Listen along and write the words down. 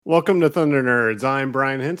Welcome to Thunder Nerds. I'm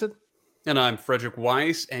Brian Hinton. And I'm Frederick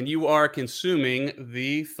Weiss, and you are consuming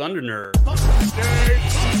the Thunder Nerd.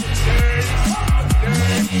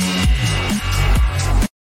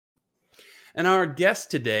 And our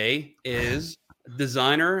guest today is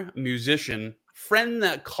designer, musician, friend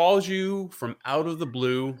that calls you from out of the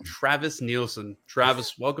blue, Travis Nielsen.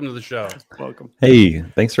 Travis, welcome to the show. Welcome. Hey,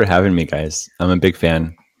 thanks for having me, guys. I'm a big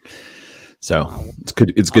fan. So it's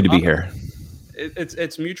good. It's good to be here.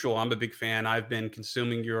 It's mutual. I'm a big fan. I've been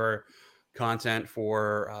consuming your content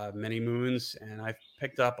for many moons, and I've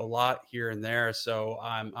picked up a lot here and there. So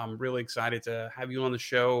I'm really excited to have you on the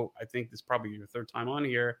show. I think this is probably your third time on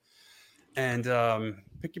here, and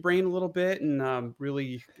pick your brain a little bit and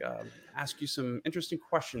really ask you some interesting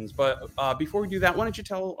questions. But before we do that, why don't you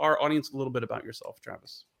tell our audience a little bit about yourself,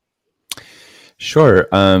 Travis? Sure.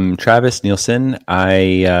 Travis Nielsen.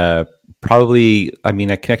 I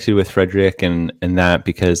connected with Frederick and that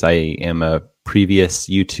because I am a previous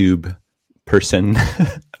YouTube person,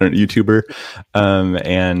 YouTuber,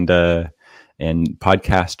 and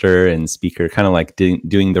podcaster and speaker, kind of like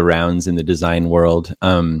doing the rounds in the design world.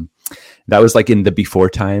 That was like in the before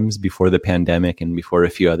times, before the pandemic and before a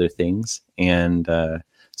few other things. And so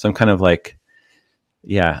I'm kind of like,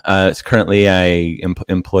 currently I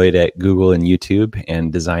employed at Google and YouTube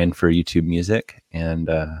and design for YouTube Music. And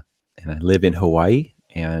I live in Hawaii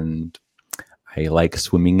and I like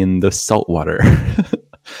swimming in the salt water.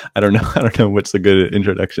 I don't know what's a good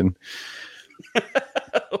introduction.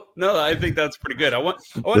 No, I think that's pretty good. I want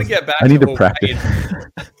to get back. I need to practice.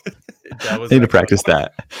 I need to practice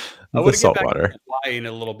that. I want to get back water. to Hawaii in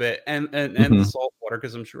a little bit, and the salt water,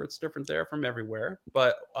 because I'm sure it's different there from everywhere,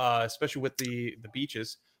 but especially with the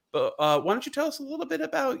beaches. But why don't you tell us a little bit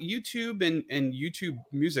about YouTube and YouTube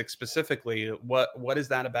Music specifically? What is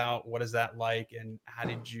that about? What is that like? And how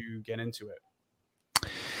did you get into it?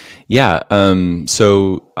 Yeah.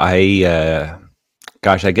 So I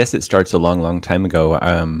guess it starts a long time ago.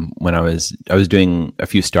 When I was doing a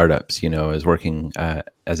few startups, I was working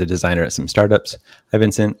as a designer at some startups. Hi,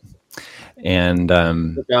 Vincent. And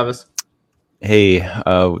Travis. Hey,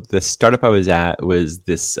 the startup I was at was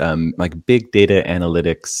this like big data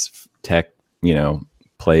analytics tech,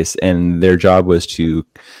 place, and their job was to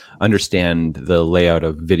understand the layout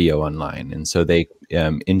of video online, and so they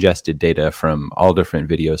ingested data from all different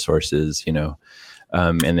video sources,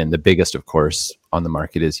 and then the biggest, of course, on the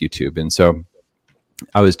market is YouTube. And so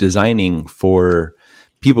I was designing for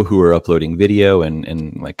people who were uploading video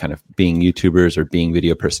and like kind of being YouTubers or being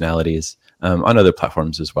video personalities on other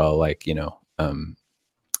platforms as well, like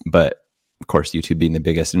but of course YouTube being the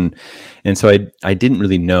biggest. And so I didn't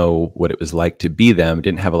really know what it was like to be them,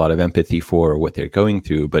 didn't have a lot of empathy for what they're going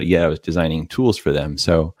through, but I was designing tools for them.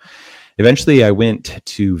 So eventually I went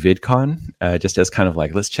to VidCon just as kind of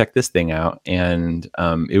like, let's check this thing out. And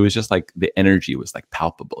it was just like the energy was like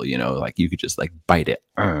palpable, like you could just like bite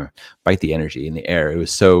the energy in the air. It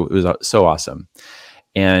was so awesome.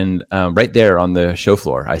 And right there on the show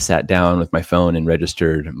floor, I sat down with my phone and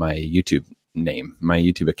registered my YouTube name, my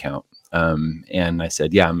YouTube account. And I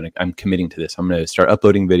said, I'm committing to this. I'm going to start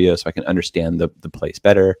uploading videos so I can understand the place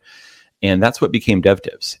better. And that's what became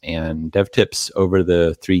DevTips. And DevTips, over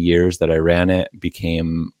the 3 years that I ran it,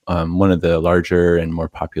 became one of the larger and more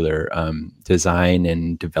popular design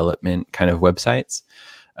and development kind of websites.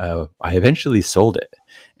 I eventually sold it.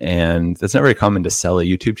 And that's not very common to sell a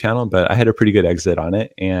YouTube channel, but I had a pretty good exit on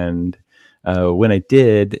it. And when I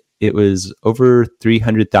did, it was over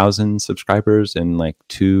 300,000 subscribers and like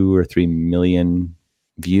 2 or 3 million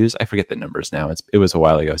views. I forget the numbers now. It was a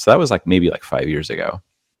while ago. So that was like maybe like 5 years ago.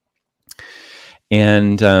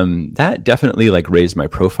 And that definitely like raised my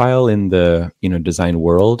profile in the design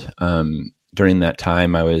world. During that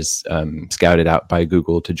time, I was scouted out by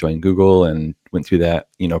Google to join Google and went through that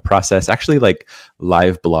process. Actually, like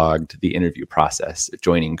live blogged the interview process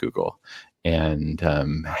joining Google, and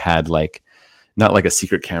had like not like a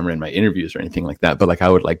secret camera in my interviews or anything like that, but like I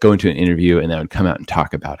would like go into an interview and I would come out and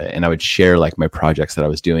talk about it, and I would share like my projects that I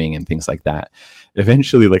was doing and things like that.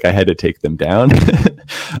 Eventually, like I had to take them down,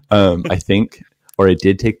 I think. Or I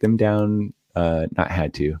did take them down, not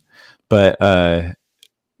had to, but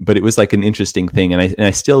it was like an interesting thing. And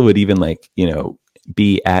I still would even like,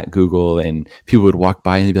 be at Google and people would walk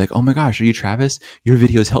by and they'd be like, oh my gosh, are you Travis? Your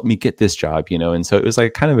videos helped me get this job, And so it was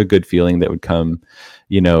like kind of a good feeling that would come,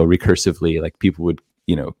 recursively, like people would,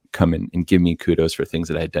 come and give me kudos for things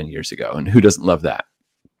that I had done years ago. And who doesn't love that?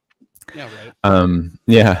 Yeah, right.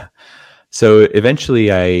 Yeah. So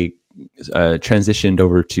eventually I transitioned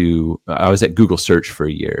over to, I was at Google Search for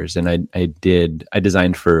years, and I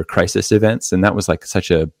designed for crisis events, and that was like such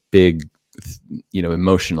a big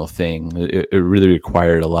emotional thing. It really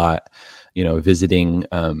required a lot, visiting,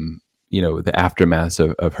 the aftermaths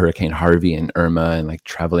of Hurricane Harvey and Irma, and like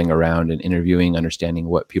traveling around and interviewing, understanding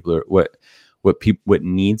what people are, what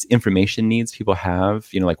information needs people have,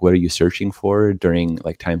 like what are you searching for during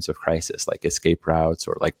like times of crisis, like escape routes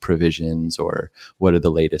or like provisions, or what are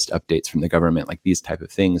the latest updates from the government, like these type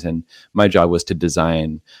of things. And my job was to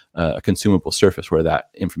design a consumable surface where that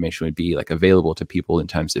information would be like available to people in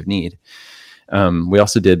times of need. We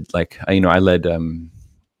also did I led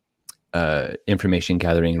information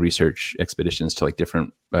gathering research expeditions to like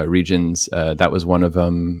different regions. That was one of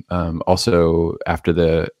them. Also, after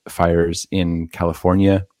the fires in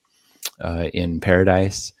California, in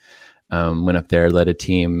Paradise, went up there, led a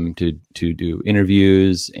team to do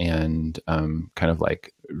interviews and kind of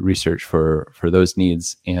like research for those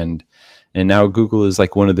needs. And now Google is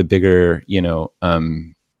like one of the bigger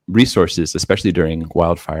resources, especially during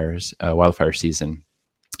wildfire season,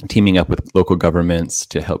 teaming up with local governments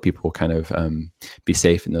to help people kind of be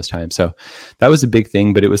safe in those times. So that was a big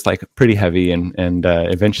thing, but it was like pretty heavy. And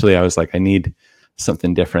eventually I was like, I need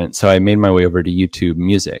something different. So I made my way over to YouTube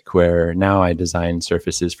Music, where now I design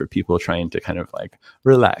surfaces for people trying to kind of like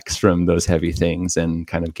relax from those heavy things and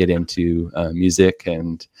kind of get into music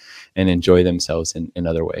and enjoy themselves in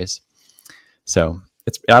other ways. So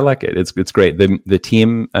I like it. It's great. The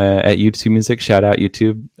team at YouTube Music, shout out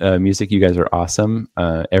YouTube Music. You guys are awesome.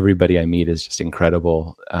 Everybody I meet is just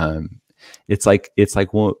incredible. It's like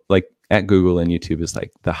at Google and YouTube is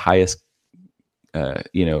like the highest,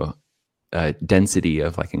 density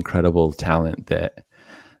of like incredible talent that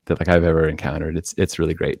like I've ever encountered. It's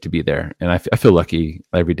really great to be there, and I feel lucky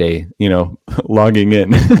every day. Logging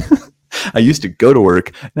in. I used to go to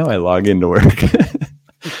work. Now I log into work.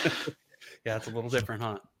 Yeah, it's a little different,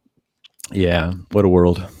 huh? Yeah, what a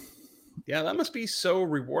world. Yeah, that must be so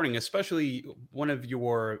rewarding, especially one of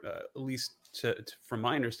your, at least from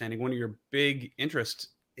my understanding, one of your big interests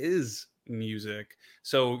is music.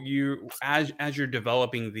 So you, as you're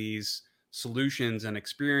developing these solutions and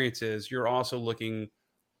experiences, you're also looking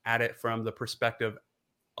at it from the perspective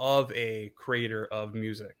of a creator of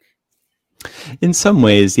music. In some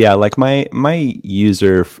ways, yeah. Like my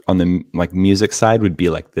user on the like music side would be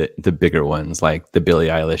like the bigger ones, like the Billie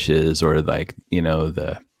Eilishes, or like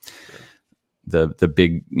the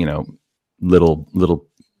big little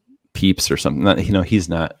Peeps or something. He's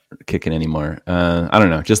not kicking anymore. I don't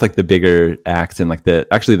know, just like the bigger acts, and like the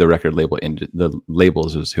record label and the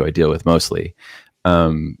labels is who I deal with mostly.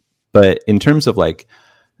 But in terms of like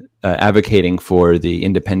advocating for the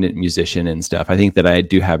independent musician and stuff, I think that I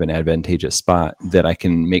do have an advantageous spot that I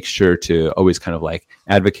can make sure to always kind of like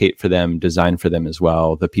advocate for them, design for them as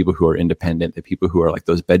well. The people who are independent, the people who are like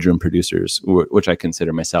those bedroom producers, which I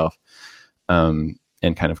consider myself, and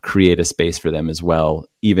kind of create a space for them as well.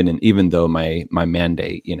 Even though my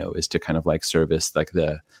mandate, is to kind of like service like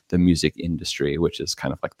the music industry, which is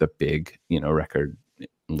kind of like the big, record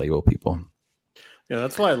label people. Yeah,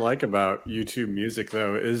 that's what I like about YouTube Music,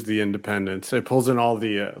 though, is the independence. It pulls in all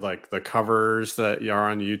the the covers that are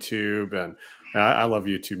on YouTube, and I love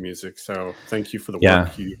YouTube Music. So thank you for the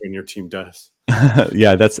work you and your team does.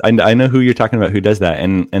 Yeah, I know who you're talking about, who does that,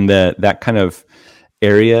 and that kind of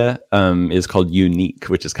area is called Unique,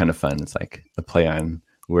 which is kind of fun. It's like a play on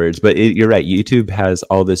words, but you're right. YouTube has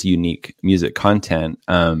all this unique music content.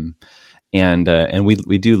 And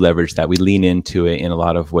we do leverage that. We lean into it in a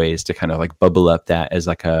lot of ways to kind of like bubble up that as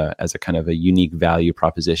a kind of a unique value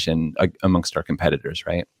proposition amongst our competitors,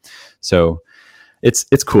 right? So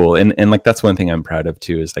it's cool, and like that's one thing I'm proud of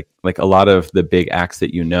too, is like a lot of the big acts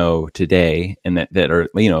that today, and that are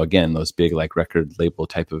again those big like record label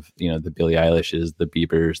type of the Billie Eilishes, the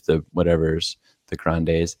Biebers, the whatevers, the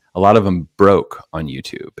Grandes. A lot of them broke on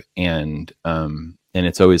YouTube, and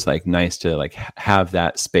it's always like nice to like have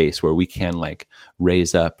that space where we can like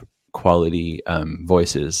raise up quality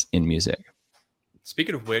voices in music.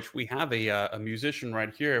 Speaking of which, we have a musician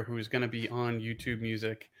right here who's going to be on YouTube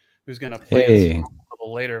Music, who's going to play us a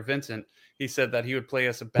little later. Vincent, he said that he would play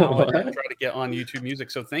us a ballad and try to get on YouTube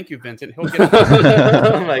Music. So thank you, Vincent. He'll get.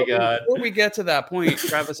 Oh my God! Before we get to that point,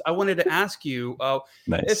 Travis, I wanted to ask you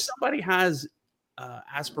Nice. If somebody has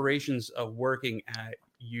aspirations of working at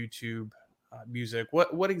YouTube Music,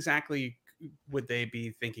 what exactly would they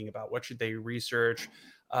be thinking about? What should they research?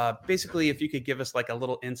 Basically, if you could give us like a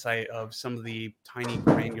little insight of some of the tiny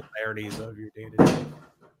granularities of your day-to-day.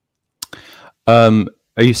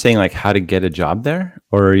 Are you saying like how to get a job there,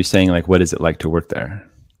 or are you saying like what is it like to work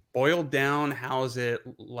there? Boiled down, how is it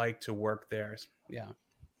like to work there? Yeah.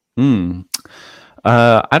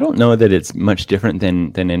 I don't know that it's much different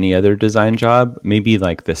than any other design job. Maybe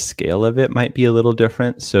like the scale of it might be a little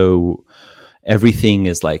different. So everything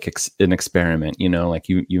is like an experiment, like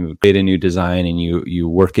you create a new design and you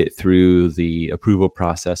work it through the approval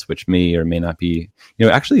process, which may or may not be,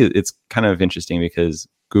 actually it's kind of interesting because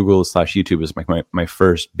Google/YouTube was like my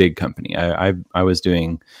first big company. I was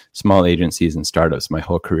doing small agencies and startups my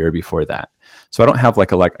whole career before that. So I don't have I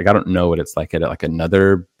don't know what it's like at like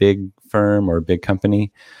another big firm or big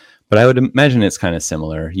company, but I would imagine it's kind of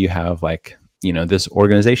similar. You have this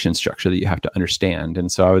organization structure that you have to understand. And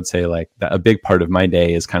so I would say like that a big part of my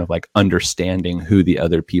day is kind of like understanding who the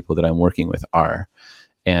other people that I'm working with are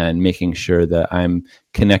and making sure that I'm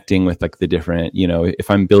connecting with like the different,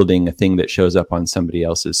 if I'm building a thing that shows up on somebody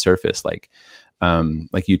else's surface, like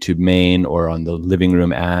YouTube main or on the living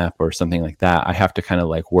room app or something like that, I have to kind of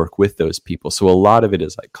like work with those people. So a lot of it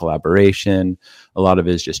is like collaboration. A lot of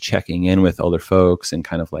it is just checking in with other folks and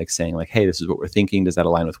kind of like saying like, hey, this is what we're thinking. Does that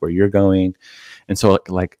align with where you're going? And so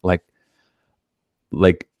like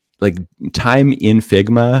time in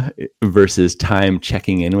Figma versus time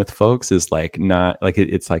checking in with folks is like not like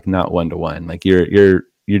it's like not one-to-one. Like you're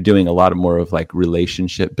doing a lot more of like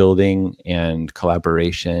relationship building and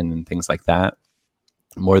collaboration and things like that,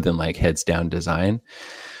 more than like heads down design.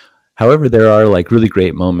 However, there are like really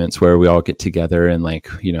great moments where we all get together and like,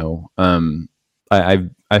 I've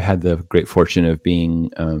had the great fortune of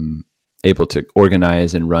being able to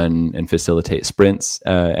organize and run and facilitate sprints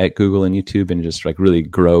at Google and YouTube, and just like really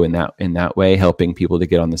grow in that way, helping people to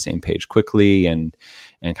get on the same page quickly and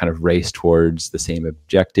kind of race towards the same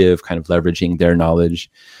objective, kind of leveraging their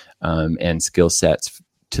knowledge and skill sets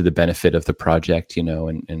to the benefit of the project,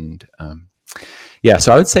 so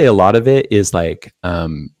I would say a lot of it is like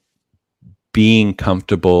being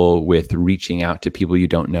comfortable with reaching out to people you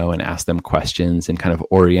don't know and ask them questions and kind of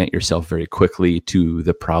orient yourself very quickly to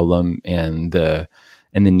the problem and the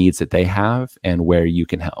needs that they have and where you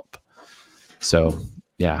can help. So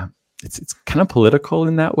yeah, it's kind of political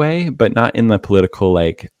in that way, but not in the political,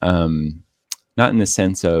 like, not in the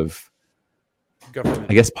sense of government.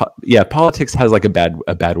 I guess, politics has like a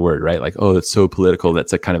bad word, right? Like, oh, it's so political.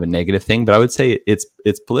 That's a kind of a negative thing. But I would say it's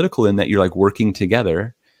political in that you're like working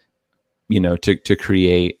together, to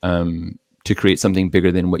create something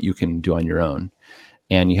bigger than what you can do on your own.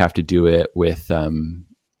 And you have to do it with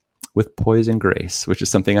poise and grace, which is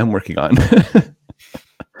something I'm working on.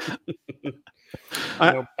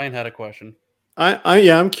 Brian had a question.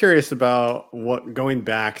 I'm curious about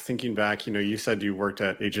thinking back, you said you worked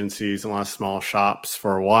at agencies and a lot of small shops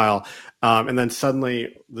for a while. And then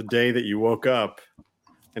suddenly the day that you woke up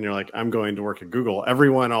and you're like, I'm going to work at Google.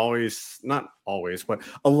 Everyone not always, but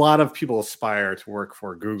a lot of people aspire to work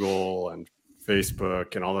for Google and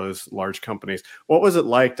Facebook and all those large companies. What was it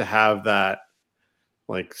like to have that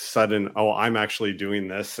like sudden, oh, I'm actually doing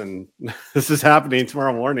this and this is happening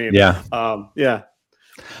tomorrow morning? Yeah.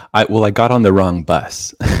 I got on the wrong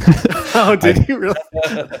bus. Oh, did you really?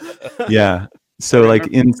 Yeah. So like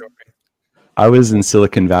I was in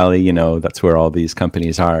Silicon Valley, that's where all these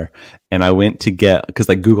companies are. And I went to because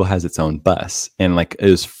like Google has its own bus, and like it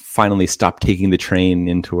was finally stopped taking the train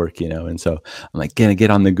into work, and so I'm like, gonna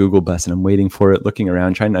get on the Google bus, and I'm waiting for it, looking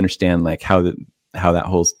around, trying to understand like how that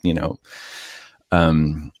whole,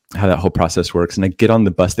 how that whole process works. And I get on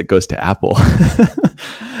the bus that goes to Apple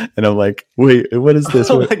and I'm like, wait, what is this?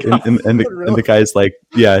 And the guy's like,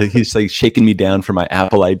 yeah, he's like shaking me down for my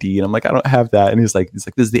Apple ID. And I'm like, I don't have that. And he's like, this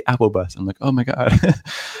is the Apple bus. I'm like, oh my God.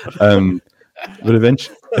 But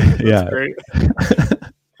eventually, yeah,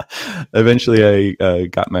 eventually I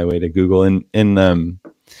got my way to Google and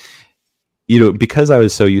because I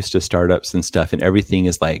was so used to startups and stuff, and everything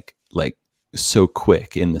is like so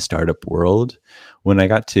quick in the startup world. When I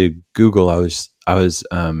got to Google, it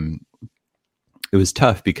was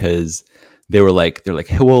tough because they're like,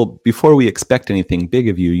 hey, well, before we expect anything big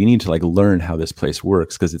of you, you need to like learn how this place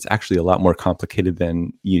works, because it's actually a lot more complicated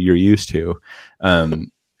than you're used to.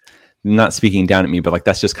 Not speaking down at me, but like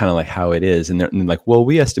that's just kind of like how it is. And they're like, well,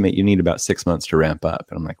 we estimate you need about 6 months to ramp up.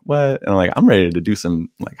 And I'm like, what? And I'm like, I'm ready to do some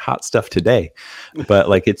like hot stuff today. But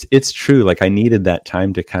like it's true. Like I needed that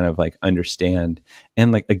time to kind of like understand.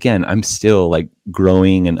 And like again, I'm still like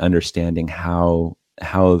growing and understanding how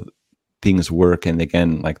things work. And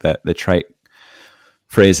again, like that the trite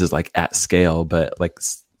phrase is like at scale, but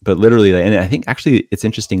literally, and I think actually it's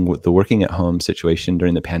interesting with the working at home situation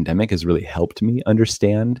during the pandemic has really helped me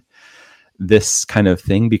understand this kind of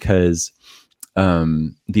thing, because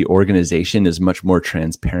the organization is much more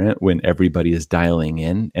transparent when everybody is dialing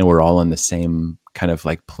in and we're all on the same kind of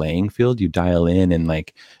like playing field. You dial in and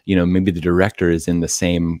like, you know, maybe the director is in the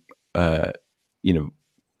same, you know,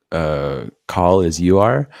 call as you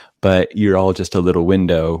are, but you're all just a little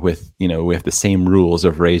window with, you know, with the same rules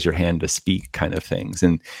of raise your hand to speak kind of things.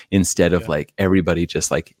 And instead of like everybody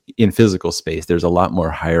just like in physical space, there's a lot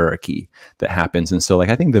more hierarchy that happens. And so like,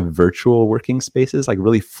 I think the virtual working spaces like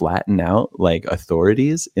really flatten out like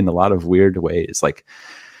authorities in a lot of weird ways, like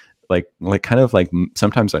kind of like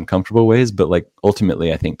sometimes uncomfortable ways, but like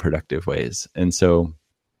ultimately I think productive ways. And so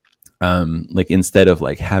like instead of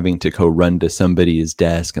like having to go run to somebody's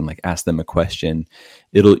desk and like ask them a question,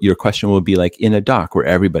 your question will be like in a doc where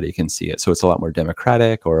everybody can see it. So it's a lot more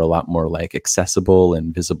democratic, or a lot more like accessible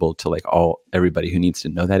and visible to like everybody who needs to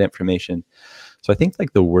know that information. So I think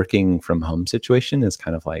like the working from home situation is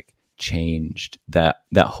kind of like changed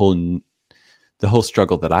the whole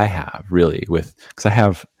struggle that I have really with, because I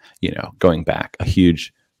have, you know, going back, a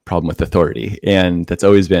huge problem with authority, and that's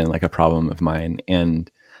always been like a problem of mine. And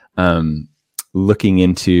looking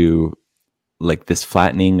into like this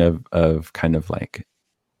flattening of kind of like,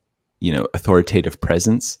 you know, authoritative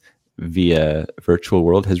presence via virtual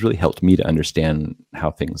world has really helped me to understand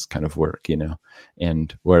how things kind of work, you know,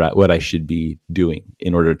 and what I should be doing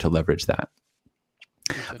in order to leverage that.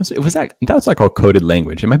 That was like all coded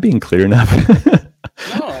language. Am I being clear enough?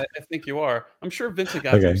 No, I think you are. I'm sure Vincent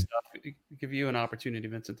got some stuff. Give you an opportunity,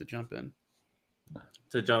 Vincent, to jump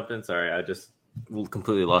in. Sorry, I just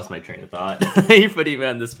completely lost my train of thought. You're putting me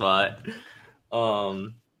on the spot.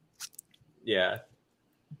 Yeah.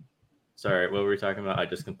 Sorry, what were we talking about? I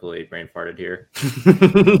just completely brain farted here.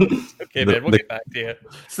 Okay, man, we'll get back to you.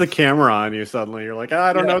 It's the camera on you suddenly. You're like,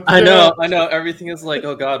 I don't know what to I know. Everything is like,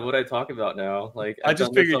 oh God, what do I talk about now? Like, I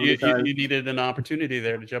just figured you needed an opportunity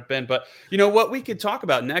there to jump in. But you know what we could talk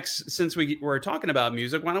about next, since were talking about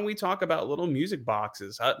music, why don't we talk about little music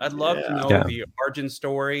boxes? I'd love to know the origin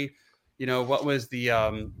story. You know, what was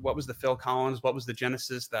the Phil Collins? What was the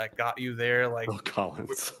genesis that got you there? Like, Phil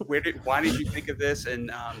Collins. Why did you think of this?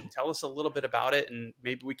 And tell us a little bit about it, and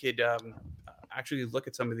maybe we could actually look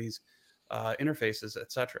at some of these interfaces,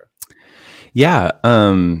 etc. Yeah.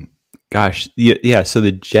 Gosh. Yeah. So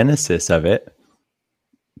the genesis of it,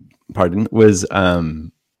 was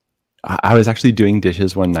I was actually doing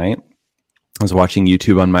dishes one night. I was watching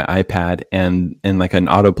YouTube on my iPad, and like an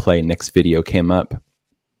autoplay next video came up.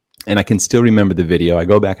 And I can still remember the video. I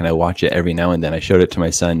go back and I watch it every now and then. I showed it to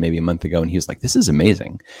my son maybe a month ago, and he was like, "This is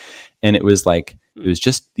amazing." And it was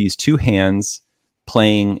just these two hands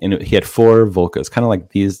playing, and he had 4 Volcas, kind of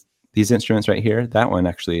like these instruments right here. That one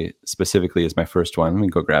actually specifically is my first one. Let me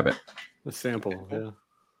go grab it. The sample, yeah.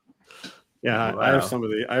 Yeah, Wow. I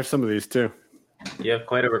have some of these too. You have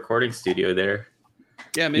quite a recording studio there.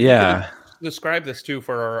 Yeah, maybe you could describe this too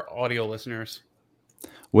for our audio listeners.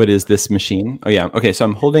 What is this machine? Oh yeah. Okay. So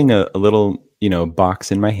I'm holding a little, you know,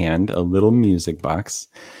 box in my hand, a little music box.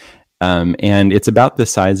 And it's about the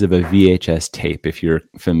size of a VHS tape, if you're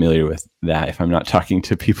familiar with that, if I'm not talking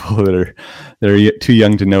to people that are too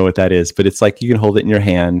young to know what that is. But it's like, you can hold it in your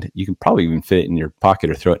hand. You can probably even fit it in your pocket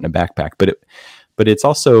or throw it in a backpack. But it's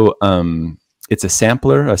also, it's a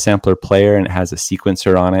sampler player, and it has a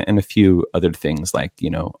sequencer on it and a few other things like, you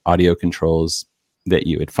know, audio controls that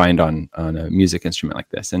you would find on a music instrument like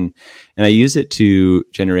this. And I use it to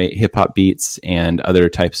generate hip hop beats and other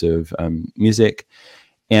types of music.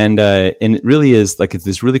 And it really is like, it's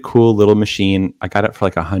this really cool little machine. I got it for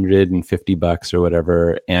like $150 or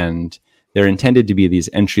whatever. And they're intended to be these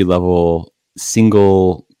entry level,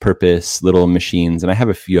 single purpose little machines. And I have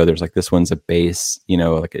a few others, like this one's a bass, you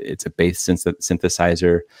know, like it's a bass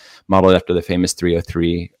synthesizer modeled after the famous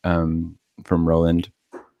 303 from Roland.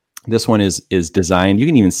 This one is designed. You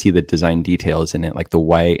can even see the design details in it, like the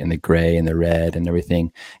white and the gray and the red and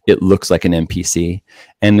everything. It looks like an MPC,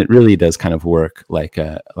 and it really does kind of work like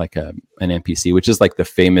an MPC, which is like the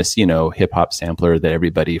famous, you know, hip hop sampler that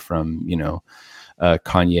everybody from, you know,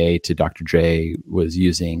 Kanye to Dr. Dre was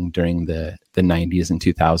using during the 90s and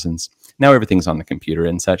 2000s. Now everything's on the computer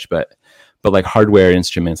and such, but like hardware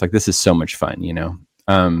instruments, like this is so much fun, you know.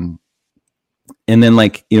 And then,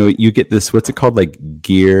 like, you know, you get this, what's it called? Like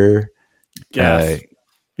gear. Yes.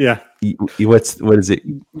 Yeah. What is it?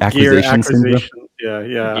 Acquisition syndrome?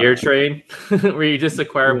 Yeah. Gear train, where you just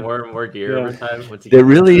acquire more and more gear over time. It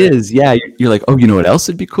really is. Yeah. You're like, oh, you know what else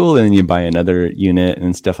would be cool? And then you buy another unit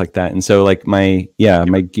and stuff like that. And so like my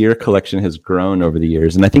gear collection has grown over the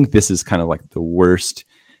years. And I think this is kind of like the worst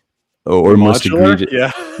or most egregious.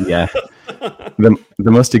 Yeah. The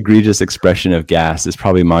most egregious expression of gas is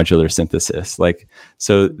probably modular synthesis. Like,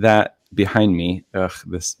 so that behind me,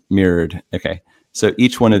 this mirrored. Okay. So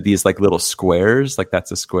each one of these like little squares, like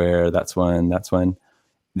that's a square, that's one,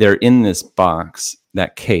 they're in this box,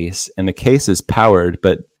 that case, and the case is powered,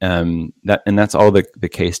 but that's all the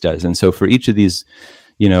case does. And so for each of these,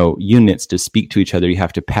 units to speak to each other, you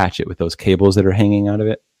have to patch it with those cables that are hanging out of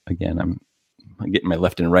it. Again, I'm getting my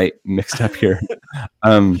left and right mixed up here.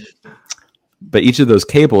 But each of those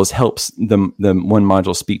cables helps the one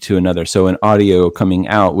module speak to another. So an audio coming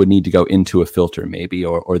out would need to go into a filter maybe,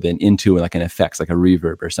 or then into like an effects, like a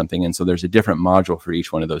reverb or something. And so there's a different module for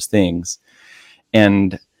each one of those things.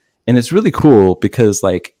 And it's really cool because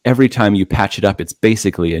like every time you patch it up, it's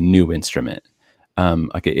basically a new instrument.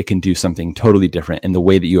 Like it can do something totally different, and the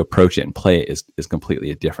way that you approach it and play it is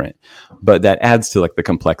completely different. But that adds to like the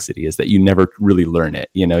complexity, is that you never really learn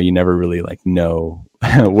it. You never really like know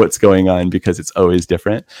what's going on because it's always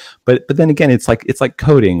different. But then again, it's like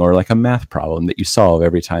coding or like a math problem that you solve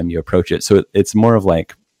every time you approach it. So it's more of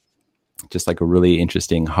like just like a really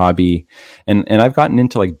interesting hobby. And I've gotten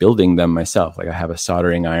into like building them myself. Like I have a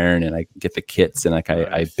soldering iron and I get the kits and like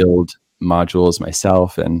I build modules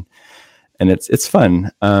myself, and it's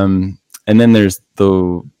fun. And then there's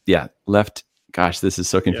the left. Gosh, this is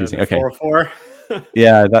so confusing. Yeah, okay. 404.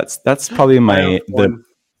 Yeah, that's probably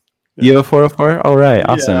you have a 404? All right,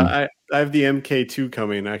 awesome. Yeah, I have the MK2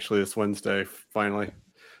 coming actually this Wednesday, finally.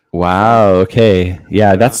 Wow, okay.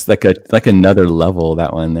 Yeah, that's like another level,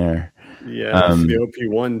 that one there. Yeah, the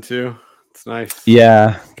OP1 too. It's nice.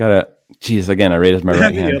 Yeah, geez, again, I raised my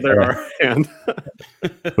right hand. The other hand.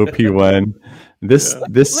 OP1. This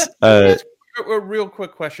a real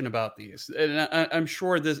quick question about these, and I'm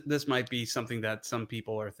sure this might be something that some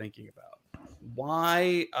people are thinking about.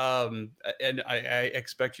 Why? And I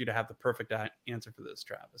expect you to have the perfect answer for this,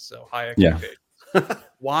 Travis. So high expectations. Yeah.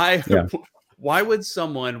 Why? Yeah. Why would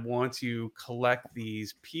someone want to collect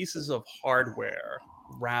these pieces of hardware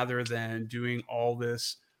rather than doing all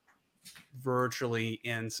this virtually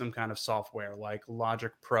in some kind of software like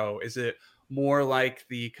Logic Pro? Is it more like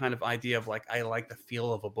the kind of idea of like, I like the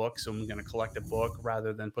feel of a book, so I'm going to collect a book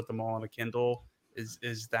rather than put them all on a Kindle?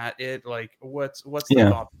 Is that it? Like, what's the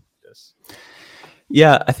thought of this?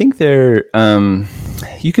 Yeah, I think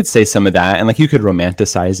you could say some of that, and like you could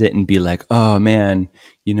romanticize it and be like, oh man,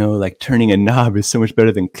 like turning a knob is so much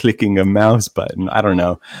better than clicking a mouse button. I don't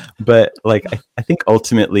know. But like, I think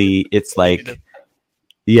ultimately it's like,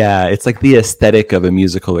 yeah, it's like the aesthetic of a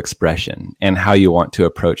musical expression and how you want to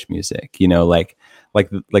approach music, like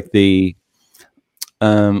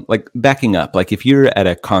backing up, like if you're at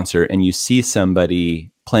a concert and you see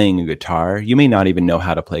somebody playing a guitar, you may not even know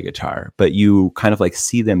how to play guitar, but you kind of like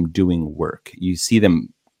see them doing work. You see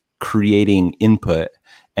them creating input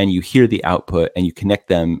and you hear the output and you connect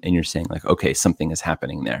them and you're saying like, okay, something is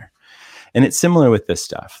happening there. And it's similar with this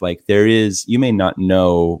stuff. Like you may not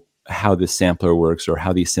know how the sampler works or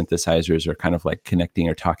how these synthesizers are kind of like connecting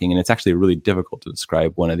or talking. And it's actually really difficult to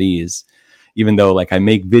describe one of these, even though like I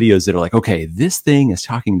make videos that are like, okay, this thing is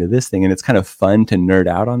talking to this thing. And it's kind of fun to nerd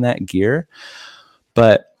out on that gear.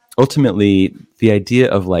 But ultimately the idea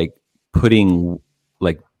of like putting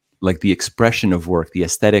like the expression of work, the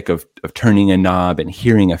aesthetic of turning a knob and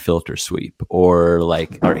hearing a filter sweep, or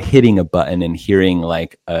hitting a button and hearing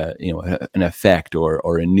like an effect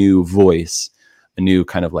or a new voice, a new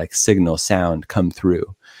kind of like signal sound come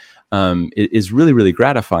through, it is really, really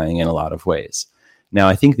gratifying in a lot of ways. Now,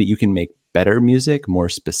 I think that you can make better music, more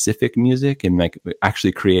specific music, and like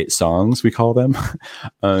actually create songs, we call them,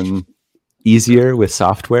 easier with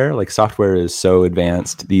software. Like software is so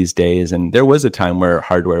advanced these days, and there was a time where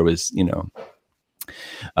hardware was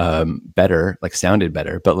better, like sounded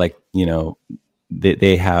better, but like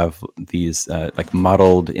they have these like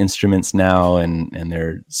modeled instruments now, and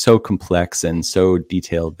they're so complex and so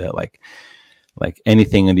detailed that like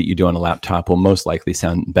anything that you do on a laptop will most likely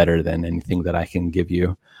sound better than anything that I can give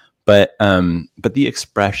you. But the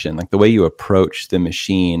expression, like the way you approach the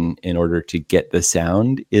machine in order to get the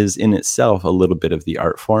sound, is in itself a little bit of the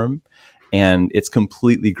art form. And it's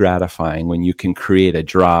completely gratifying when you can create a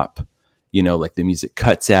drop, like the music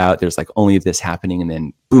cuts out, there's like only this happening, and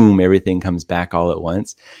then boom, everything comes back all at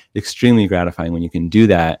once. Extremely gratifying when you can do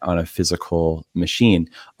that on a physical machine,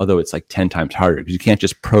 although it's like 10 times harder because you can't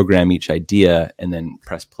just program each idea and then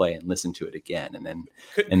press play and listen to it again. And then,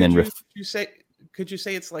 could you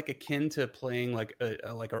say it's like akin to playing like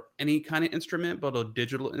any kind of instrument, but a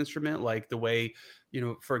digital instrument, like the way,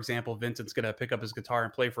 for example, Vincent's going to pick up his guitar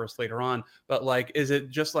and play for us later on. But like, is it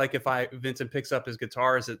just like if Vincent picks up his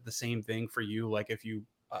guitar, is it the same thing for you? Like if you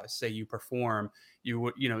say you perform, you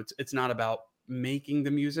would, it's not about making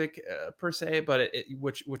the music per se, but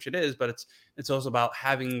which it is, but it's also about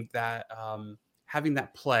having that, having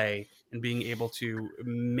that play and being able to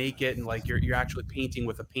make it, and like you're actually painting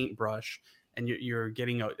with a paintbrush, and you're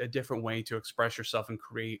getting a different way to express yourself and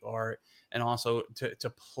create art, and also to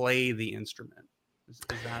play the instrument. Is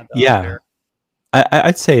that Yeah. fair?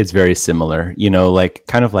 I'd say it's very similar, you know, like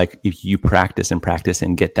kind of like if you practice and practice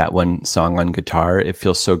and get that one song on guitar, it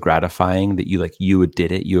feels so gratifying that you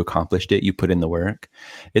did it, you accomplished it, you put in the work.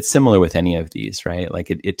 It's similar with any of these, right? Like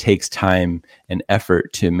it takes time and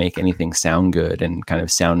effort to make anything sound good and kind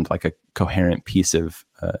of sound like a coherent piece of,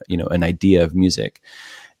 you know, an idea of music.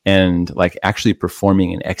 And like actually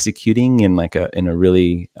performing and executing in like in a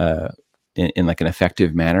really, in like an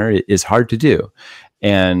effective manner is hard to do.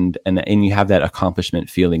 And you have that accomplishment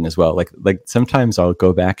feeling as well. Like sometimes I'll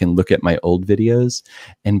go back and look at my old videos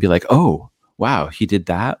and be like, oh wow, he did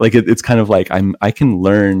that. Like it's kind of like I can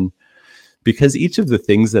learn, because each of the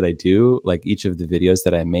things that I do, like each of the videos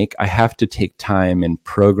that I make, I have to take time and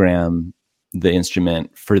program the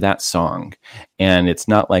instrument for that song. And it's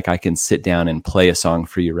not like I can sit down and play a song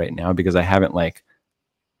for you right now, because I haven't like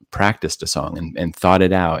practiced a song and thought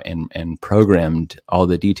it out and programmed all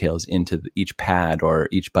the details into each pad or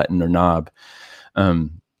each button or knob.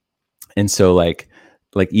 And so like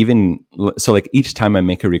each time I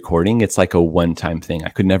make a recording, it's like a one-time thing. I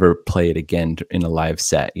could never play it again in a live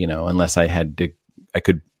set, you know, unless I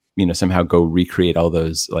could, you know, somehow go recreate all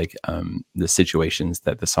those like the situations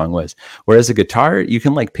that the song was. Whereas a guitar, you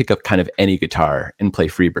can like pick up kind of any guitar and play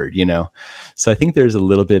Freebird, you know? So I think there's a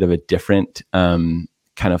little bit of a different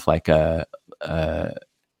kind of like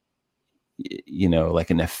you know, like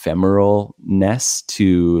an ephemeralness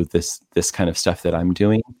to this kind of stuff that I'm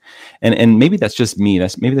doing. And maybe that's just me.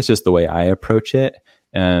 Maybe that's just the way I approach it.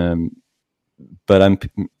 But I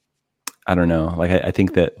don't know. Like, I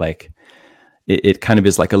think that like it kind of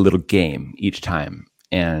is like a little game each time.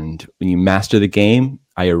 And when you master the game,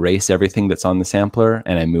 I erase everything that's on the sampler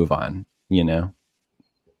and I move on, you know?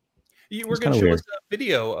 You were going to show us a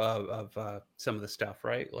video of some of the stuff,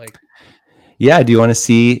 right? Like, yeah. Do you want to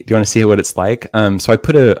see what it's like? So I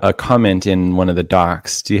put a comment in one of the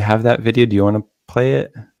docs. Do you have that video? Do you want to play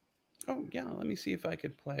it? Oh yeah. Let me see if I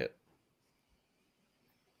could play it.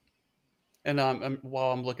 And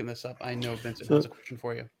while I'm looking this up, I know Vincent has a question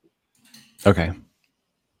for you. Okay.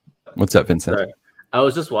 What's up, Vincent? Sorry. I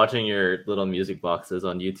was just watching your little music boxes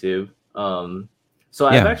on YouTube. So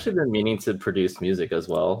I've actually been meaning to produce music as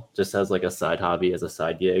well, just as like a side hobby, as a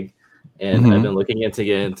side gig. And I've been looking into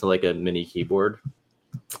get into like a mini keyboard,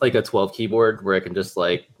 like a 12 keyboard, where I can just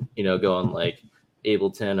like, you know, go on like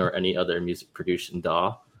Ableton or any other music production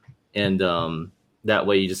DAW. And that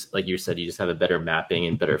way you just, like you said, you just have a better mapping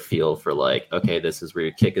and better feel for like, okay, this is where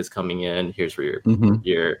your kick is coming in. Here's where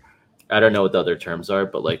your I don't know what the other terms are,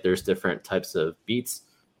 but like there's different types of beats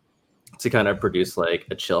to kind of produce like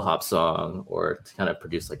a chill hop song or to kind of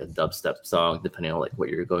produce like a dubstep song, depending on like what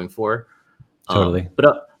you're going for. Totally.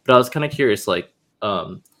 But I was kind of curious, like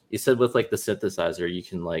you said with like the synthesizer, you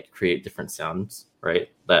can like create different sounds, right?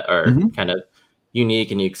 That are kind of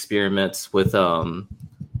unique, and you experiment with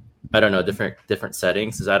I don't know, different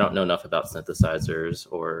settings, because I don't know enough about synthesizers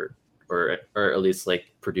or at least like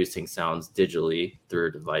producing sounds digitally through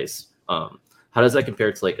a device. How does that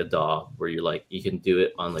compare to like a DAW, where you're like you can do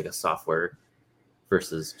it on like a software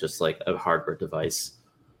versus just like a hardware device?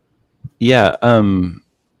 Yeah. Sorry,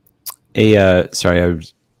 I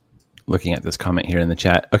was looking at this comment here in the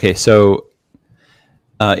chat. Okay, so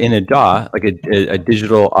in a DAW, like a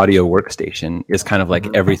digital audio workstation is kind of like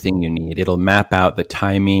everything you need. It'll map out the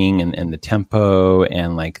timing and the tempo,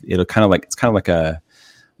 and like it's kind of like a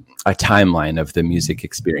timeline of the music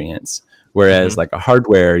experience. Whereas like a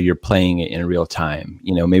hardware, you're playing it in real time.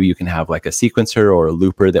 You know, maybe you can have like a sequencer or a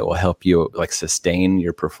looper that will help you like sustain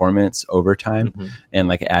your performance over time and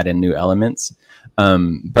like add in new elements.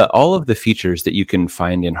 But all of the features that you can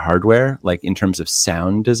find in hardware, like in terms of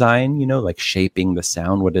sound design, you know, like shaping the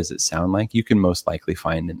sound, what does it sound like? You can most likely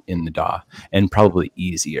find in the DAW, and probably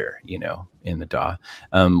easier, you know, in the DAW.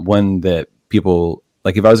 One that people,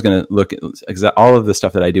 like if I was going to look at all of the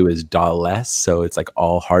stuff that I do is DAW-less. So it's like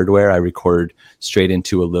all hardware. I record straight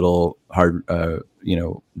into a little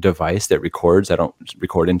device that records. I don't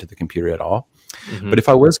record into the computer at all. But if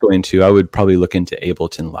I was going to, I would probably look into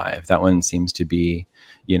Ableton Live. That one seems to be,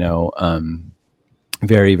 you know,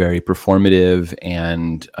 very, very performative,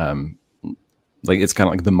 and like it's kind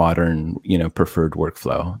of like the modern, you know, preferred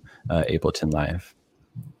workflow, Ableton Live.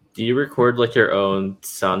 Do you record like your own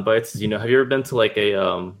sound bites? You know, have you ever been to like a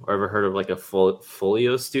or ever heard of like a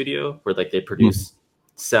Folio studio where like they produce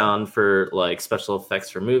sound for like special effects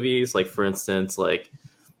for movies? Like for instance, like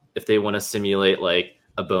if they want to simulate like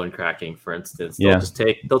a bone cracking, for instance. Yeah.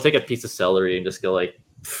 They'll take a piece of celery and just go like,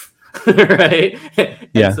 right?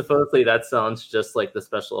 And supposedly that sounds just like the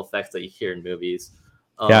special effects that you hear in movies.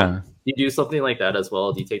 Do you do something like that as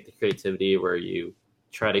well? Do you take the creativity where you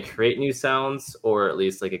try to create new sounds, or at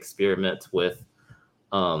least like experiment with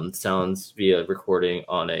sounds via recording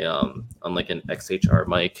on a on like an XHR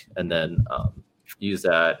mic, and then use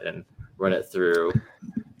that and run it through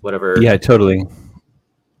whatever? Yeah, totally.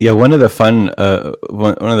 Yeah, one of the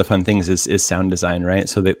fun things is sound design, right?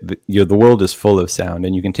 So that the world is full of sound,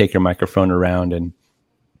 and you can take your microphone around and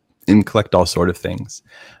collect all sort of things.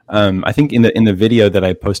 I think in the video that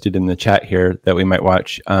I posted in the chat here that we might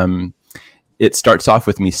watch, it starts off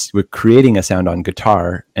with me creating a sound on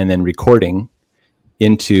guitar and then recording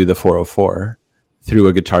into the 404 through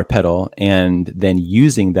a guitar pedal, and then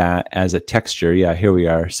using that as a texture. Yeah, here we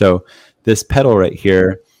are. So this pedal right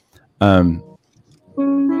here,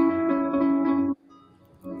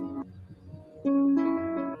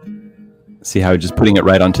 see how just putting it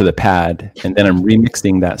right onto the pad, and then I'm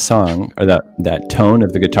remixing that song or that tone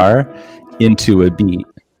of the guitar into a beat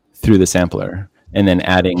through the sampler, and then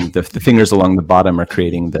adding the fingers along the bottom are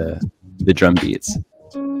creating the drum beats.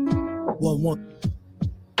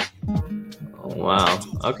 Oh, wow.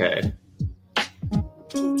 Okay.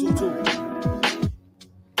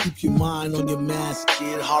 Keep your mind on your mask,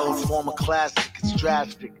 kid. Horror form a classic. It's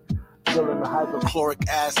drastic. Filling the hydrochloric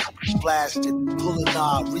acid, splashed it, pulling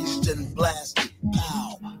out, reached and blasted.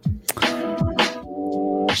 Pow.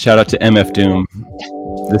 Shout out to MF Doom.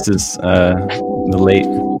 This is the late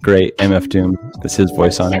great MF Doom. That's his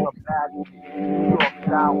voice on it.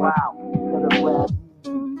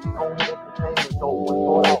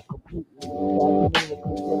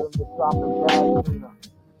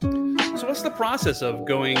 So what's the process of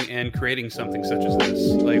going and creating something such as this?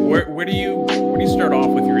 Like, where do you start off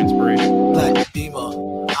with your inspiration?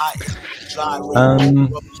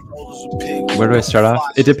 Where do I start off?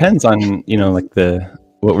 It depends on, like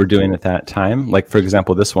what we're doing at that time. Like, for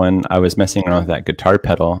example, this one, I was messing around with that guitar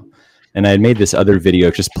pedal, and I had made this other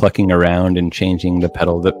video just plucking around and changing the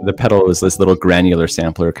pedal. The pedal is this little granular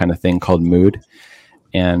sampler kind of thing called Mood.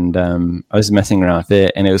 And I was messing around with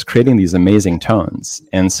it, and it was creating these amazing tones.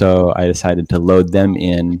 And so I decided to load them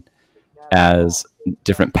in as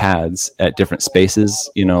different pads at different spaces.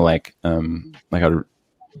 Like I would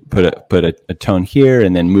put a tone here,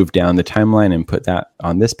 and then move down the timeline and put that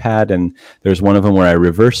on this pad. And there's one of them where I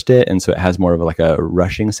reversed it, and so it has more of like a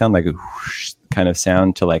rushing sound, like a whoosh kind of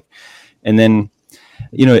sound to like, and then.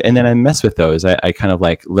 And then I mess with those. I kind of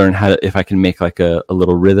like learn if I can make like a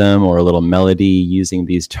little rhythm or a little melody using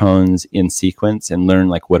these tones in sequence, and learn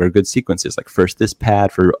like what are good sequences. Like first this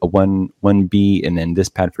pad for a one beat, and then this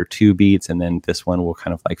pad for 2 beats, and then this one will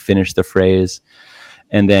kind of like finish the phrase,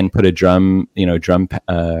 and then put a drum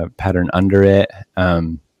pattern under it.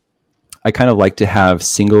 I kind of like to have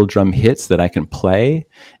single drum hits that I can play,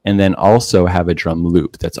 and then also have a drum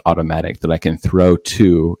loop that's automatic that I can throw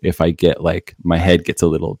to if I get like my head gets a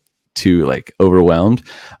little too like overwhelmed.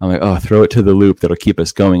 I'm like, oh, throw it to the loop that'll keep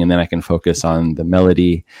us going, and then I can focus on the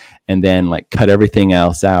melody, and then like cut everything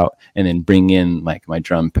else out, and then bring in like my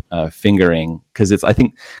drum fingering, because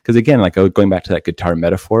again, like going back to that guitar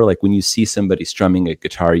metaphor, like when you see somebody strumming a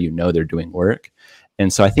guitar, they're doing work.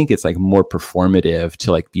 And so I think it's like more performative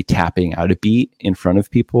to like be tapping out a beat in front of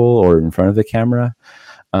people or in front of the camera.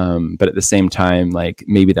 But at the same time, like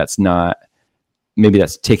maybe that's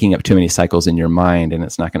taking up too many cycles in your mind, and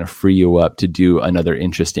it's not going to free you up to do another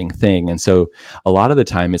interesting thing. And so a lot of the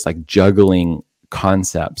time it's like juggling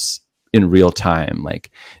concepts in real time. Like,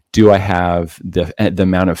 do I have the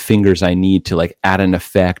amount of fingers I need to like add an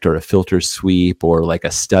effect or a filter sweep or like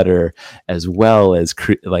a stutter, as well as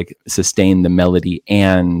like sustain the melody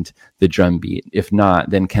and the drum beat? If not,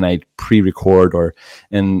 then can I pre-record?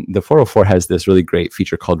 And the 404 has this really great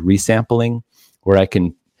feature called resampling, where I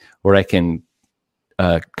can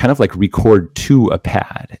kind of like record to a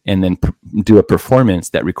pad, and then do a performance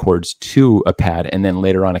that records to a pad, and then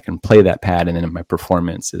later on I can play that pad, and then my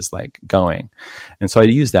performance is like going. And so I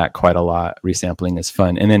use that quite a lot. Resampling is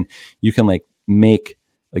fun. And then you can like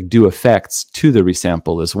do effects to the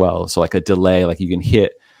resample as well. So like a delay, like you can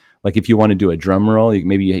hit, like if you want to do a drum roll,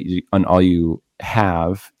 on all you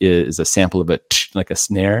have is a sample of like a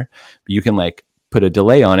snare, but you can like put a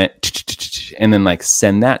delay on it, and then like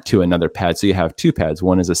send that to another pad. So you have 2 pads.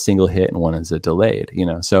 One is a single hit and one is a delayed,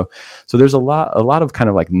 So there's a lot of kind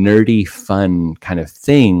of like nerdy, fun kind of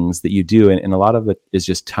things that you do. And a lot of it is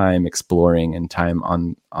just time exploring and time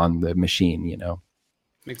on the machine,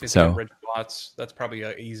 Makes me think of Rich Watts. That's probably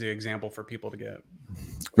an easy example for people to get.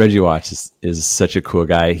 Reggie Watts is such a cool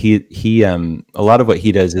guy. He a lot of what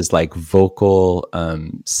he does is like vocal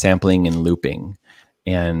sampling and looping,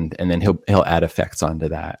 and then he'll add effects onto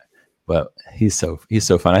that. But he's so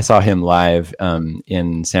fun. I saw him live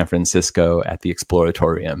in San Francisco at the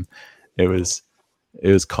Exploratorium. It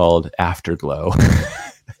was called Afterglow.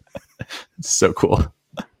 So cool.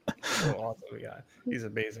 So awesome, yeah. He's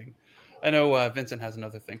amazing. I know Vincent has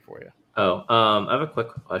another thing for you. Oh, I have a quick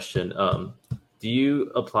question. Do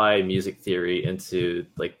you apply music theory into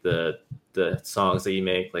like the songs that you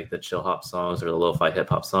make, like the chill hop songs or the lo-fi hip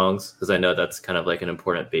hop songs? Because I know that's kind of like an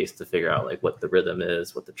important base to figure out like what the rhythm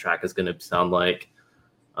is, what the track is going to sound like.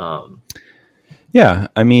 Yeah,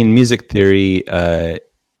 I mean, music theory.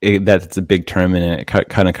 That's a big term and it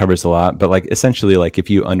kind of covers a lot, but like essentially like if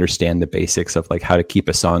you understand the basics of like how to keep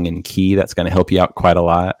a song in key, that's going to help you out quite a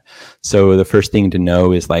lot. So the first thing to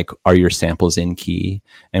know is like, are your samples in key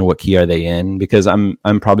and what key are they in? Because I'm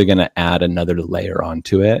probably going to add another layer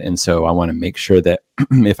onto it. And so I want to make sure that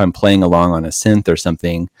if I'm playing along on a synth or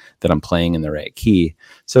something that I'm playing in the right key.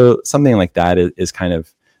 So something like that is kind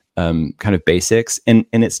of basics. And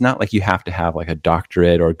it's not like you have to have like a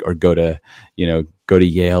doctorate or go to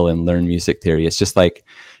Yale and learn music theory. It's just like,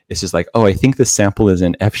 oh, I think this sample is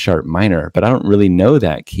in F sharp minor, but I don't really know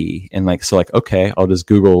that key. And like, so like, okay, I'll just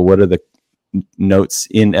Google what are the notes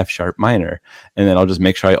in F sharp minor, and then I'll just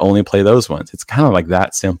make sure I only play those ones. It's kind of like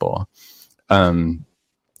that simple. And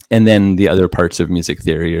then the other parts of music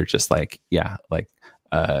theory are just like,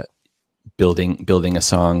 building a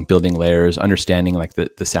song, building layers, understanding like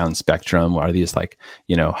the sound spectrum. Are these like,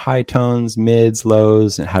 high tones, mids,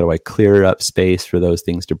 lows, and how do I clear up space for those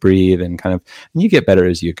things to breathe, and and you get better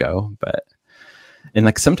as you go. And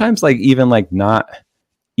like sometimes like even like not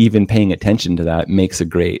even paying attention to that makes a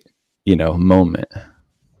great, moment.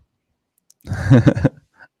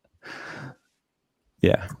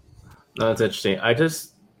 Yeah. No, that's interesting. I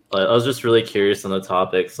was just really curious on the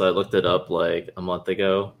topic, so I looked it up like a month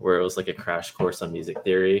ago, where it was like a crash course on music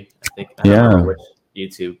theory. I don't remember which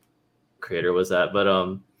YouTube creator was that, but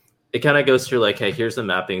it kind of goes through like, hey, here's the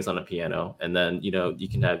mappings on a piano, and then you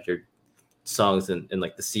can have your songs in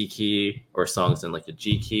like the C key or songs in like the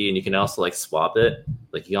G key, and you can also like swap it.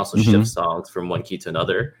 Like you can also shift songs from one key to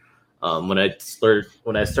another. When I started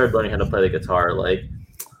learning how to play the guitar, like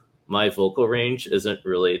my vocal range isn't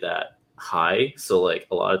really that high, so like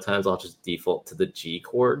a lot of times I'll just default to the G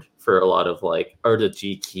chord for a lot of like, or the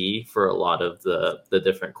G key for a lot of the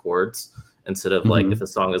different chords, instead of like if a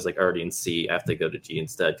song is like already in C, I have to go to G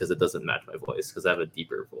instead because it doesn't match my voice because I have a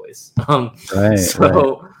deeper voice. Right.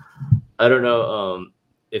 I don't know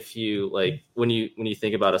if you like when you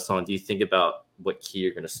think about a song, do you think about what key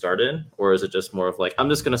you're going to start in, or is it just more of like, I'm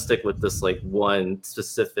just going to stick with this like one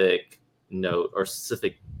specific note or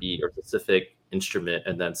specific beat or specific instrument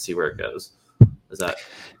and then see where it goes? Is that?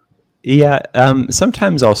 Yeah.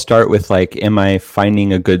 Sometimes I'll start with like, am I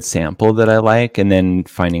finding a good sample that I like, and then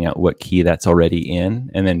finding out what key that's already in,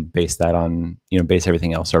 and then base that on, base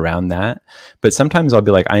everything else around that. But sometimes I'll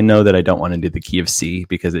be like, I know that I don't want to do the key of C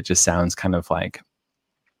because it just sounds kind of like,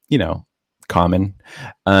 common.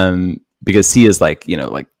 Because C is like,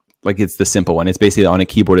 like it's the simple one. It's basically on a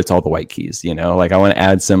keyboard, it's all the white keys, like I want to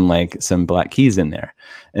add some black keys in there.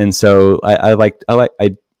 And so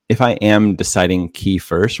if I am deciding key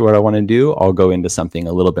first, what I want to do, I'll go into something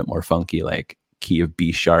a little bit more funky, like key of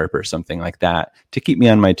B sharp or something like that to keep me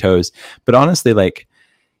on my toes. But honestly, like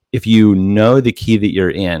if you know the key that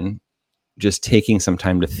you're in, just taking some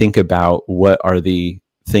time to think about what are the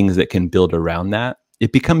things that can build around that,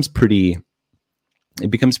 it becomes pretty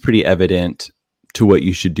evident to what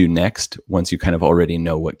you should do next once you kind of already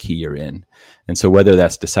know what key you're in. And so whether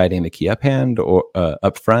that's deciding the key up hand or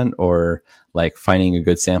up front, or like finding a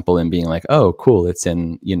good sample and being like, oh, cool, it's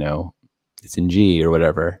in G or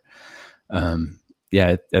whatever.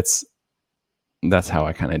 That's how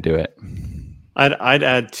I kind of do it. I'd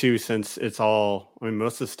add too, since it's all,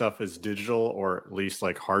 most of the stuff is digital, or at least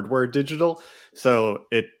like hardware digital. So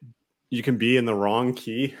you can be in the wrong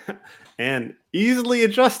key and easily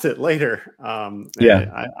adjust it later.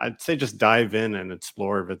 I'd say just dive in and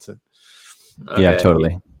explore if it's Okay. Yeah,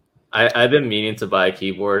 totally. I've been meaning to buy a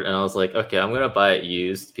keyboard, and I was like, okay, I'm going to buy it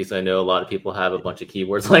used because I know a lot of people have a bunch of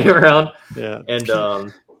keyboards laying around. Yeah. And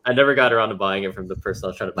I never got around to buying it from the person I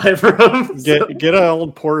was trying to buy it from. Get an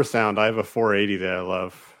old Porter Sound. I have a 480 that I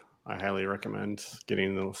love. I highly recommend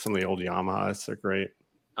getting some of the old Yamahas. They're great.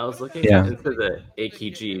 I was looking into the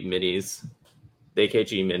AKG minis. The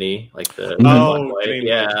AKG mini, like the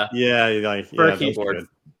for a keyboard.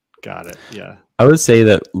 Got it. Yeah. I would say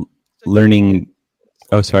that learning.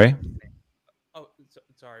 Oh, sorry. Oh,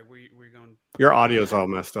 sorry. Were you going? Your audio's all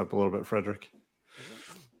messed up a little bit, Frederick.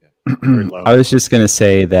 I was just going to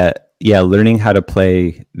say that, yeah, learning how to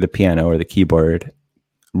play the piano or the keyboard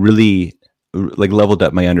really like leveled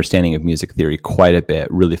up my understanding of music theory quite a bit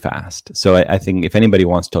really fast. So I think if anybody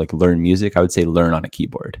wants to like learn music, I would say learn on a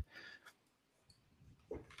keyboard.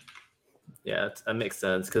 Yeah, that makes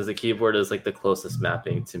sense because the keyboard is like the closest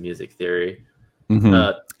mapping to music theory.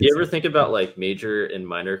 Mm-hmm. You ever think about like major and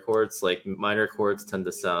minor chords? Like minor chords tend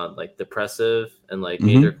to sound like depressive, and like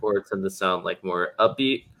major chords tend to sound like more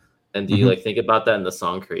upbeat. And do you like think about that in the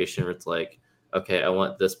song creation where it's like, okay, I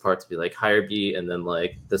want this part to be like higher beat and then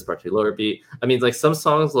like this part to be lower beat? I mean, like some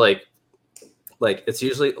songs like it's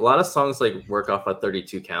usually a lot of songs like work off a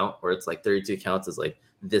 32 count where it's like 32 counts is like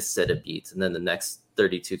this set of beats, and then the next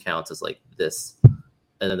 32 counts is like this,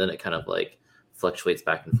 and then it kind of like fluctuates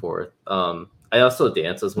back and forth. I also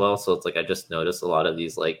dance as well, so it's like I just notice a lot of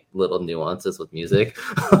these like little nuances with music.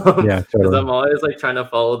 Yeah, totally. I'm always like trying to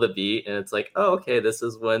follow the beat, and it's like, oh, okay, this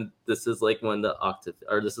is like when the octave,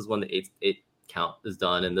 or this is when the eight count is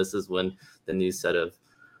done, and this is when the new set of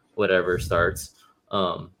whatever starts.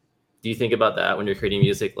 Do you think about that when you're creating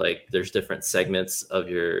music? Like there's different segments of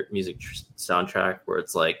your music soundtrack where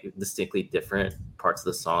it's like distinctly different parts of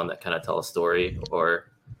the song that kind of tell a story, or?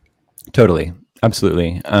 Totally.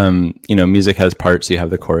 Absolutely. Music has parts. You have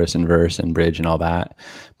the chorus and verse and bridge and all that.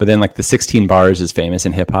 But then like the 16 bars is famous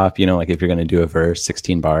in hip hop, like if you're going to do a verse,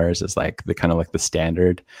 16 bars is like the kind of like the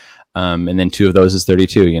standard. And then 2 of those is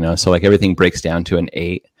 32, so like everything breaks down to an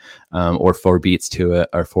 8, or 4 beats to it,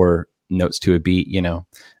 or 4 notes to a beat,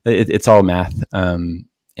 it's all math.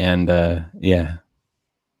 Yeah,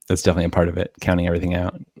 that's definitely a part of it. Counting everything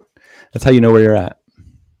out. That's how you know where you're at.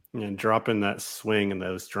 And dropping that swing and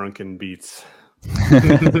those drunken beats. So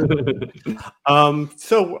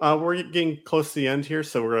we're getting close to the end here,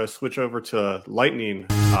 so we're going to switch over to lightning.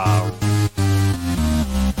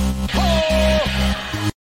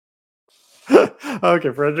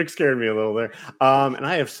 Okay, Frederick scared me a little there. And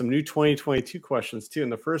I have some new 2022 questions too.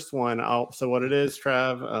 And the first one, so what it is,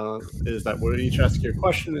 Trav, is that we'll each ask you a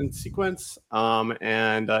question in sequence,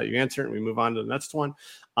 and you answer it, and we move on to the next one.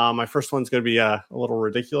 My first one's going to be a little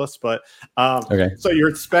ridiculous, but okay. So you're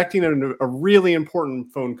expecting a really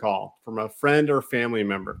important phone call from a friend or family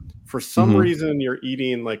member. For some reason, you're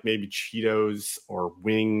eating like maybe Cheetos or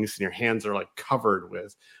wings, and your hands are like covered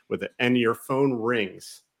with it, and your phone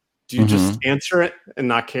rings. Do you just answer it and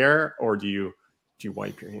not care, or do you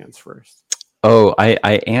wipe your hands first? Oh,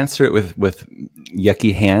 I answer it with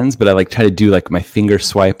yucky hands, but I like try to do like my finger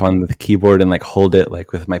swipe on the keyboard and like hold it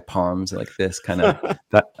like with my palms like this kind of.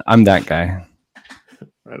 I'm that guy.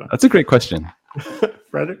 Right on. That's a great question,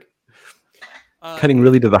 Frederick. Cutting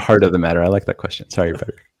really to the heart of the matter. I like that question. Sorry,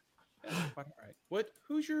 Frederick. All right.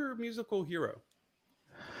 Who's your musical hero?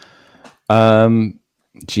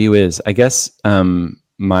 Gee whiz. I guess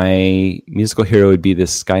my musical hero would be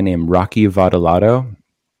this guy named Rocky Vodolato.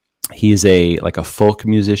 He's a folk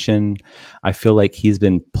musician. I feel like he's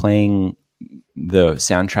been playing the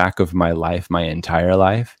soundtrack of my life my entire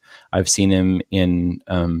life. I've seen him in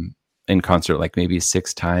concert like maybe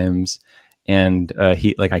 6 times, and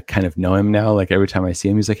he I kind of know him now. Like every time I see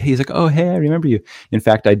him, he's like, oh hey, I remember you. In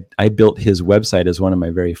fact, I built his website as one of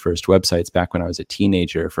my very first websites back when I was a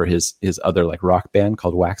teenager for his other like rock band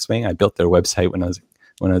called Waxwing. I built their website when I was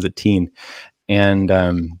a teen, and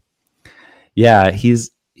yeah,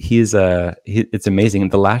 it's amazing.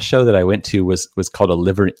 The last show that I went to was called a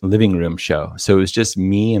living room show. So it was just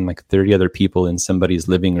me and like 30 other people in somebody's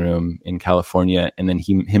living room in California, and then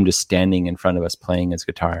him just standing in front of us playing his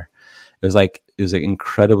guitar. It was like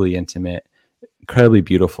incredibly intimate, incredibly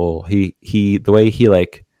beautiful. The way he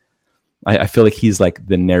like, I feel like he's like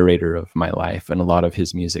the narrator of my life, and a lot of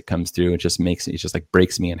his music comes through. It just like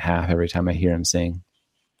breaks me in half every time I hear him sing.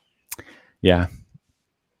 Yeah.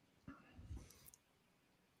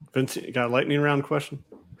 Vincent, you got a lightning round question?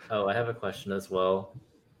 Oh, I have a question as well.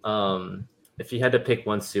 If you had to pick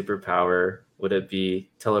one superpower, would it be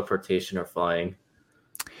teleportation or flying?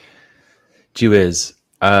 Gee whiz.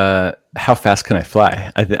 How fast can I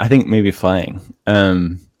fly? I think maybe flying.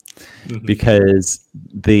 Because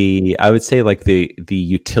I would say like the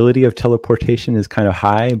utility of teleportation is kind of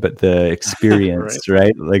high, but the experience,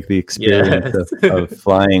 right? Like the experience of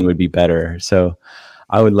flying would be better. So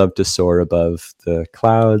I would love to soar above the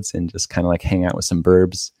clouds and just kind of like hang out with some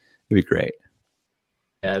burbs. It'd be great.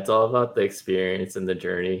 Yeah, it's all about the experience and the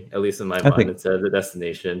journey, at least in my mind, instead of the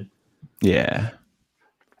destination. Yeah.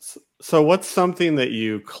 So what's something that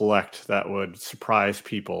you collect that would surprise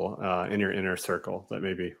people in your inner circle that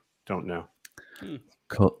maybe don't know?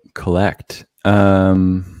 Collect.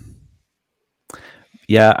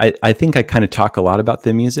 Yeah, I think I kind of talk a lot about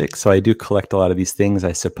the music, so I do collect a lot of these things,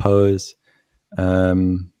 I suppose. I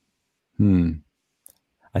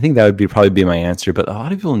think that would probably be my answer, but a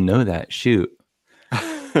lot of people know that. Shoot.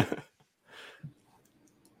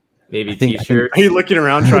 Maybe t-shirts. Are you looking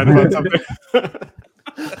around trying to find something?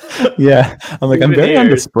 Yeah, I'm like, I'm very on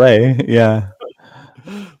display. Yeah.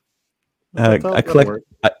 I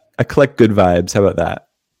collect good vibes. How about that?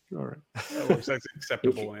 All right. That looks like an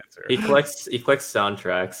acceptable answer. He collects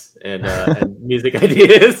soundtracks and music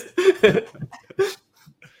ideas.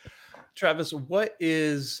 Travis, what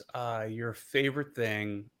is your favorite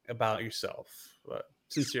thing about yourself?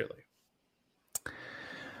 Sincerely.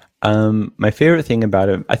 My favorite thing about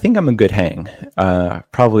it, I think I'm a good hang.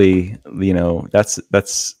 Probably, that's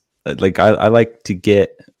like I like to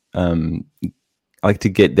get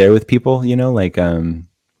there with people.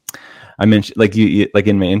 I mentioned, like you like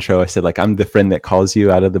in my intro, I said, like, I'm the friend that calls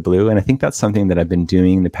you out of the blue. And I think that's something that I've been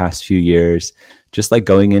doing the past few years, just like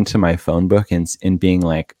going into my phone book and being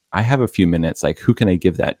like, I have a few minutes, like, who can I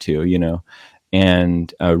give that to,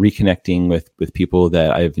 and reconnecting with people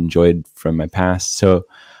that I've enjoyed from my past. So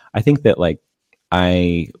I think that, like,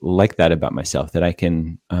 I like that about myself, that I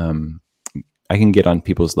can get on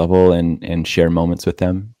people's level and share moments with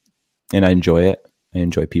them. And I enjoy it. I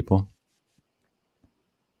enjoy people.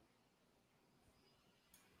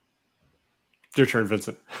 Your turn,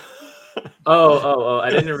 Vincent. Oh! I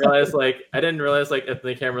didn't realize if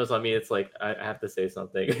the camera's on me, it's like I have to say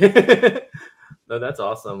something. No, that's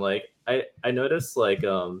awesome. Like I noticed, like,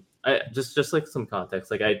 I just like some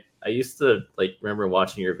context. Like I used to, like, remember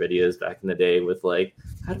watching your videos back in the day with, like,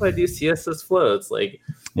 how do I do CSS floats? Like,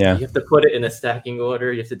 yeah, you have to put it in a stacking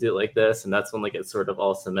order. You have to do it like this, and that's when, like, it's sort of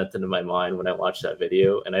all cemented in my mind when I watch that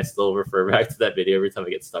video, and I still refer back to that video every time I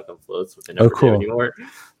get stuck on floats, which I never do anymore.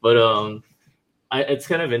 But it's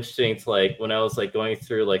kind of interesting to, like, when I was, like, going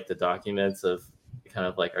through, like, the documents of kind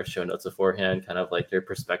of like our show notes beforehand, kind of like your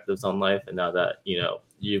perspectives on life, and now that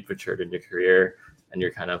you've matured in your career and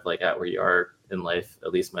you're kind of like at where you are in life,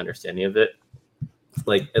 at least my understanding of it,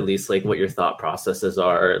 like, at least like what your thought processes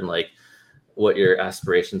are and like what your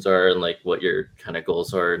aspirations are and like what your kind of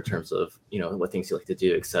goals are in terms of what things you like to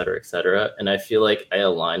do, et cetera. And I feel like I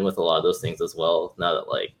align with a lot of those things as well now that,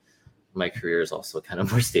 like, my career is also kind of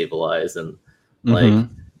more stabilized, and like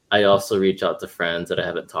I also reach out to friends that I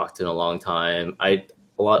haven't talked to in a long time.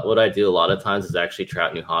 What I do a lot of times is actually try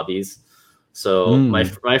out new hobbies. So my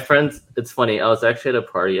friends, it's funny, I was actually at a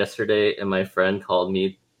party yesterday and my friend called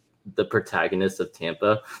me the protagonist of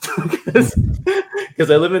Tampa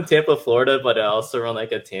because I live in Tampa, Florida, but I also run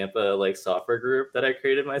like a Tampa like software group that I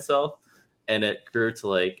created myself, and it grew to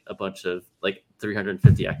like a bunch of like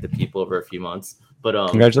 350 active people over a few months. But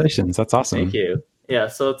congratulations, that's awesome. Thank you. Yeah,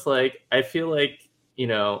 so it's like I feel like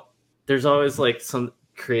there's always like some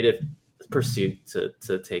creative pursuit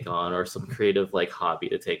to take on, or some creative like hobby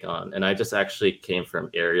to take on. And I just actually came from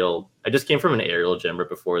an aerial gym right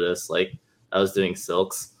before this. Like, I was doing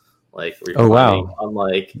silks, like on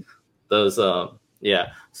like those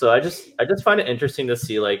yeah. So I just find it interesting to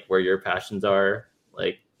see like where your passions are,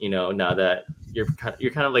 like, now that you're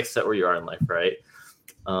kind of like set where you are in life, right?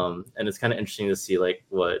 And it's kind of interesting to see like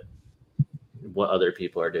what other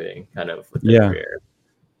people are doing kind of with their career.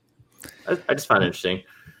 I just find it interesting.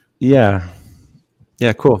 Yeah,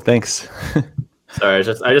 cool, thanks. Sorry, I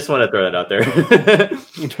just want to throw that out there.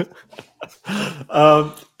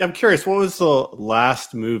 I'm curious, what was the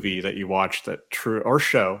last movie that you watched or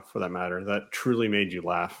show for that matter, that truly made you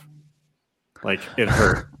laugh? Like, it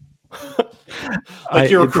hurt.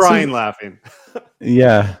 Like you were crying laughing.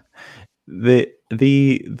 Yeah. The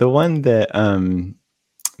one that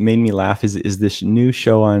made me laugh is this new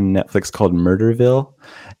show on Netflix called Murderville,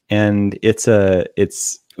 and it's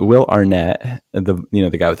Will Arnett,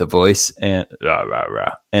 the guy with the voice, and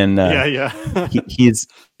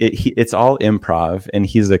it's all improv, and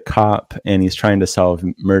he's a cop and he's trying to solve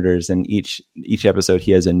murders, and each episode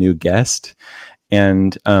he has a new guest.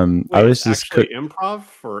 And I was just improv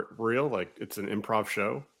for real, like it's an improv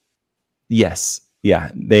show. Yes.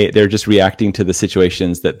 Yeah, they're just reacting to the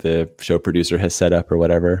situations that the show producer has set up or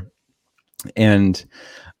whatever, and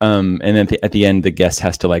then at the end the guest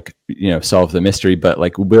has to like solve the mystery. But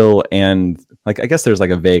like Will and like I guess there's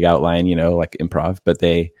like a vague outline, like improv, but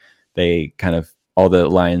they kind of all the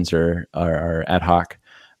lines are ad hoc.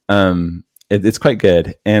 It's quite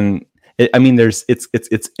good, and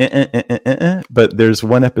but there's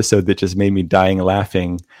one episode that just made me dying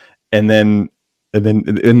laughing, and then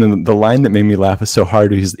the line that made me laugh was so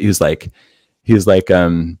hard. He was like,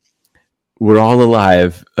 we're all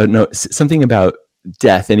alive. No, something about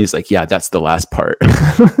death. And he's like, yeah, that's the last part.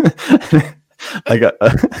 like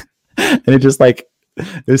and it just like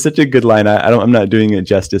it was such a good line. I'm not doing it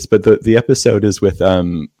justice, but the episode is with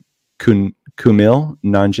Kumail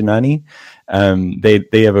Nanjiani.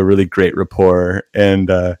 They have a really great rapport, and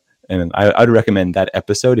I'd recommend that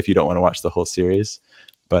episode if you don't want to watch the whole series.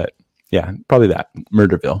 But yeah, probably that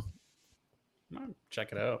Murderville.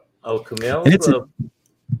 Check it out. Oh, Kumail.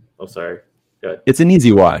 Oh, sorry. Good. It's an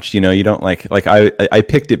easy watch. You know, you don't like I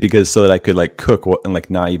picked it because so that I could like cook and like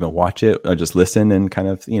not even watch it or just listen and kind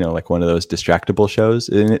of, you know, like one of those distractible shows.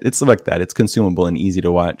 And it's like that. It's consumable and easy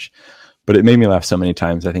to watch, but it made me laugh so many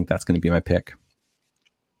times. I think that's going to be my pick.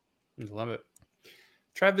 Love it.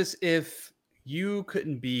 Travis, if you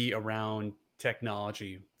couldn't be around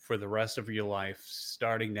technology for the rest of your life,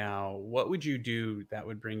 starting now, what would you do that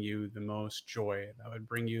would bring you the most joy, that would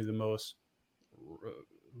bring you the most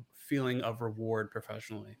feeling of reward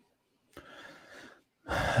professionally?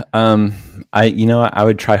 I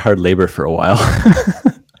would try hard labor for a while.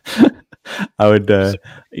 I would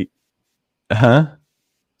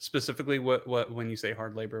Specifically, what when you say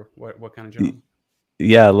hard labor, what kind of job?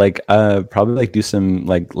 Yeah, like probably like do some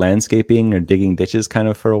like landscaping or digging ditches kind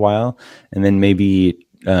of for a while, and then maybe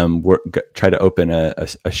try to open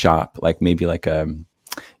a shop, like maybe like a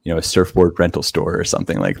surfboard rental store or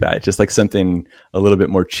something like that. Just like something a little bit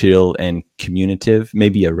more chill and communicative.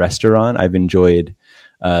 Maybe a restaurant. I've enjoyed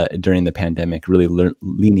during the pandemic really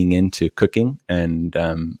leaning into cooking, and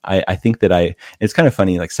I think that it's kind of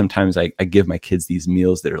funny, like sometimes I give my kids these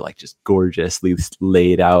meals that are like just gorgeously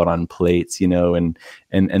laid out on plates, you know, and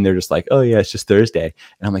they're just like, oh yeah, it's just Thursday,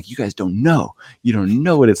 and I'm like, you guys don't know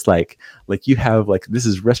what it's like you have like this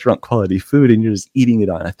is restaurant quality food and you're just eating it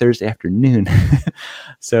on a Thursday afternoon.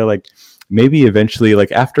 So like maybe eventually,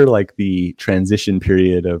 like after like the transition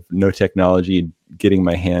period of no technology, getting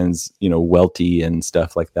my hands, welty and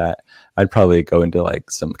stuff like that, I'd probably go into like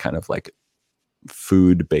some kind of like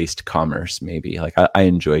food-based commerce, maybe. Like I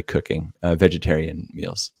enjoy cooking vegetarian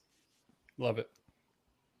meals. Love it.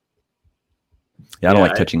 Yeah, I don't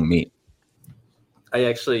like touching meat. I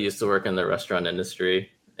actually used to work in the restaurant industry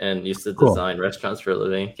and used to design restaurants for a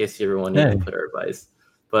living, in case you ever wanted to put our advice.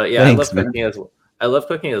 But yeah, thanks, I love cooking as well. I love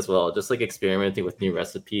cooking as well, just like experimenting with new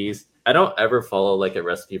recipes. I don't ever follow like a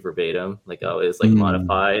recipe verbatim. Like I always like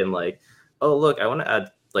modify and like, oh look, I want to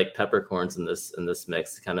add like peppercorns in this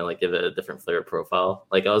mix to kind of like give it a different flavor profile.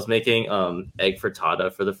 Like I was making egg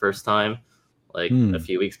frittata for the first time like a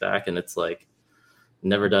few weeks back, and it's like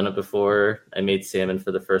never done it before. I made salmon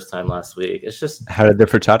for the first time last week. It's just, how did the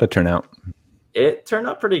frittata turn out? It turned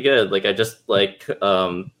out pretty good. Like I just like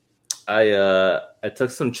I took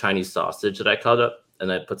some Chinese sausage that I cut up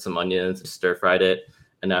and I put some onions, stir fried it.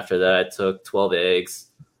 And after that, I took 12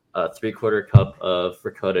 eggs, 3/4 cup of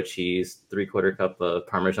ricotta cheese, 3/4 cup of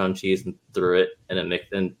Parmesan cheese, and threw it in a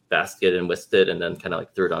mixed-in basket and whisked it, and then kind of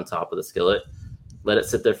like threw it on top of the skillet. Let it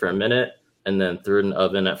sit there for a minute, and then threw it in the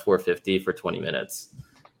oven at 450 for 20 minutes.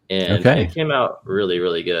 And it came out really,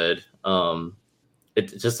 really good.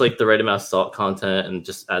 It's just like the right amount of salt content, and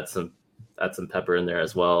just add some pepper in there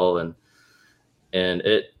as well. And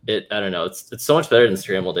it I don't know, it's so much better than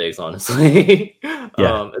scrambled eggs, honestly.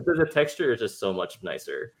 The texture is just so much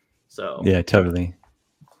nicer. So yeah, totally.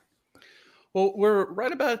 Well, we're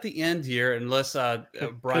right about at the end here, unless Brian,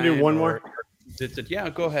 can I do one more? Yeah,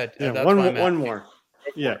 go ahead. Yeah, one more.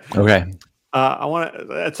 Yeah. Okay. I want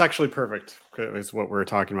to. It's actually perfect. Is what we're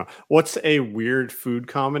talking about. What's a weird food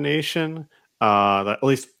combination that at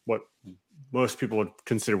least what most people would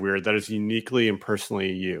consider weird that is uniquely and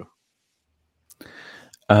personally you?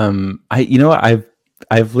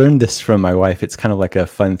 I've learned this from my wife. It's kind of like a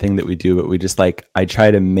fun thing that we do, but we just like, I try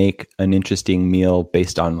to make an interesting meal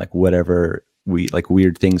based on like whatever we like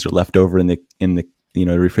weird things are left over in the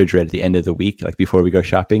refrigerator at the end of the week, like before we go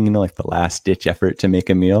shopping, like the last ditch effort to make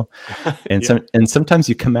a meal. And sometimes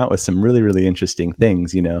you come out with some really, really interesting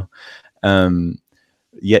things,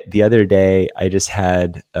 Yet the other day I just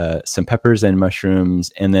had some peppers and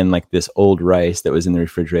mushrooms and then like this old rice that was in the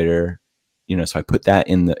refrigerator. So I put that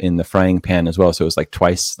in the frying pan as well. So it was like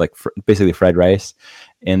twice, like basically fried rice,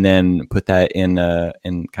 and then put that in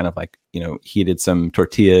kind of like, heated some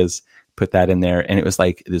tortillas, put that in there. And it was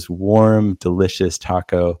like this warm, delicious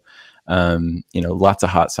taco, lots of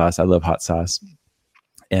hot sauce. I love hot sauce.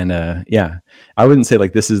 And I wouldn't say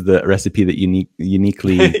like this is the recipe that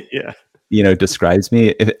uniquely, describes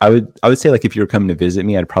me. I would say like if you were coming to visit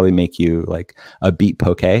me, I'd probably make you like a beet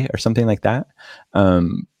poke or something like that.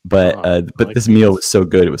 But this meal was so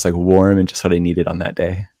good. It was like warm and just what I needed on that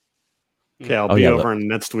day. Okay, I'll be over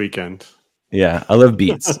next weekend. Yeah, I love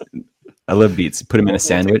beets. I love beets. Put them in a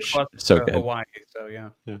sandwich. So good. Hawaii, so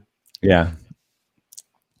yeah.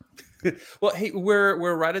 Well, hey,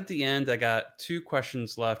 we're right at the end. I got 2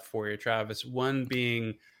 questions left for you, Travis. One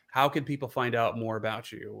being, how can people find out more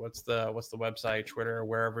about you? What's the website, Twitter,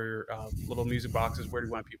 wherever Little Music Boxes? Where do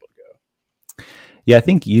you want people to go? Yeah, I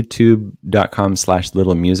think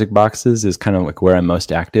youtube.com/little music boxes is kind of like where I'm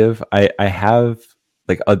most active. I have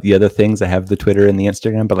like the other things. I have the Twitter and the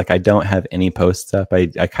Instagram, but like I don't have any posts up. I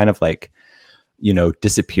kind of like,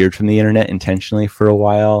 disappeared from the internet intentionally for a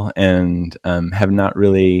while, and have not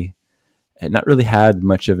really had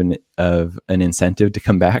much of an incentive to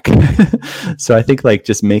come back. So I think like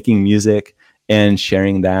just making music and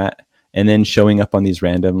sharing that, and then showing up on these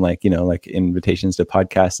random like invitations to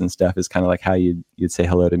podcasts and stuff is kind of like how you'd say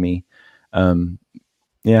hello to me.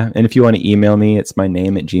 Yeah, and if you want to email me, it's my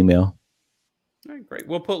name at Gmail. All right, great.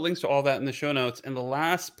 We'll put links to all that in the show notes. And the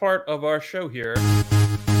last part of our show here.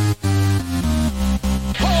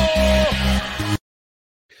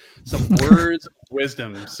 Some words of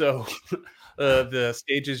wisdom. So the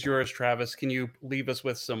stage is yours, Travis. Can you leave us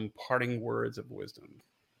with some parting words of wisdom?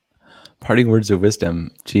 Parting words of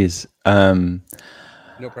wisdom. Jeez.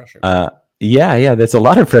 No pressure. Yeah. That's a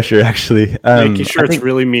lot of pressure, actually. Making sure it's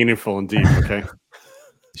really meaningful and deep. Okay.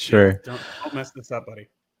 Sure. Yeah, don't mess this up, buddy.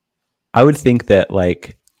 I would think that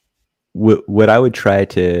like what I would try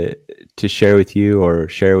to share with you or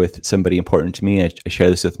share with somebody important to me, I share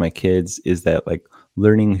this with my kids, is that like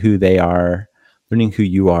learning who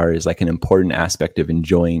you are is like an important aspect of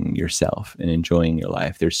enjoying yourself and enjoying your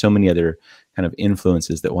life. There's so many other kind of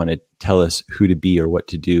influences that want to tell us who to be or what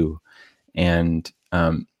to do. And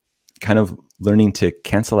kind of learning to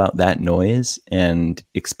cancel out that noise and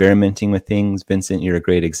experimenting with things. Vincent, you're a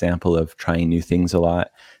great example of trying new things a lot.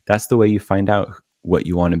 That's the way you find out what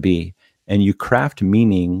you want to be. And you craft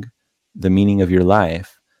meaning, the meaning of your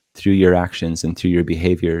life, through your actions and through your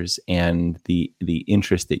behaviors and the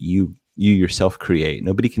interest that you yourself create.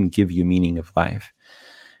 Nobody can give you meaning of life.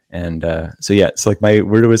 And so like my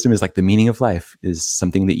word of wisdom is like the meaning of life is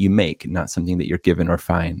something that you make, not something that you're given or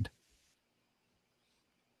find.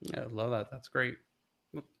 Yeah, I love that. That's great.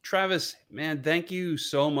 Well, Travis, man, thank you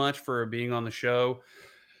so much for being on the show,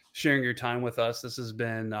 sharing your time with us. This has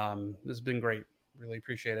been great. Really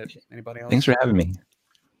appreciate it. Anybody else? Thanks for having me.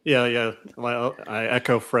 Yeah. Well, I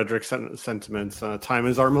echo Frederick's sentiments. Time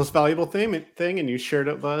is our most valuable thing, and you shared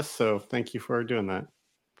it with us. So thank you for doing that.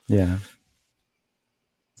 Yeah.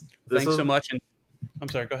 Thanks so much. And I'm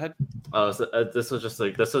sorry. Go ahead. Oh, so, this was just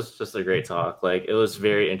a great talk. Like, it was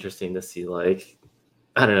very interesting to see. Like,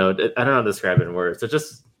 I don't know how to describe it in words. It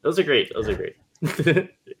was a great.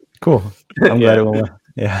 Cool. I'm glad it went well.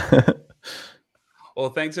 Yeah. Well,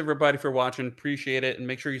 thanks everybody for watching. Appreciate it. And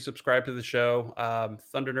make sure you subscribe to the show.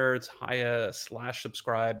 Thunder Nerds, Haya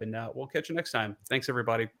 /subscribe. And we'll catch you next time. Thanks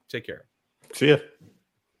everybody. Take care. See ya.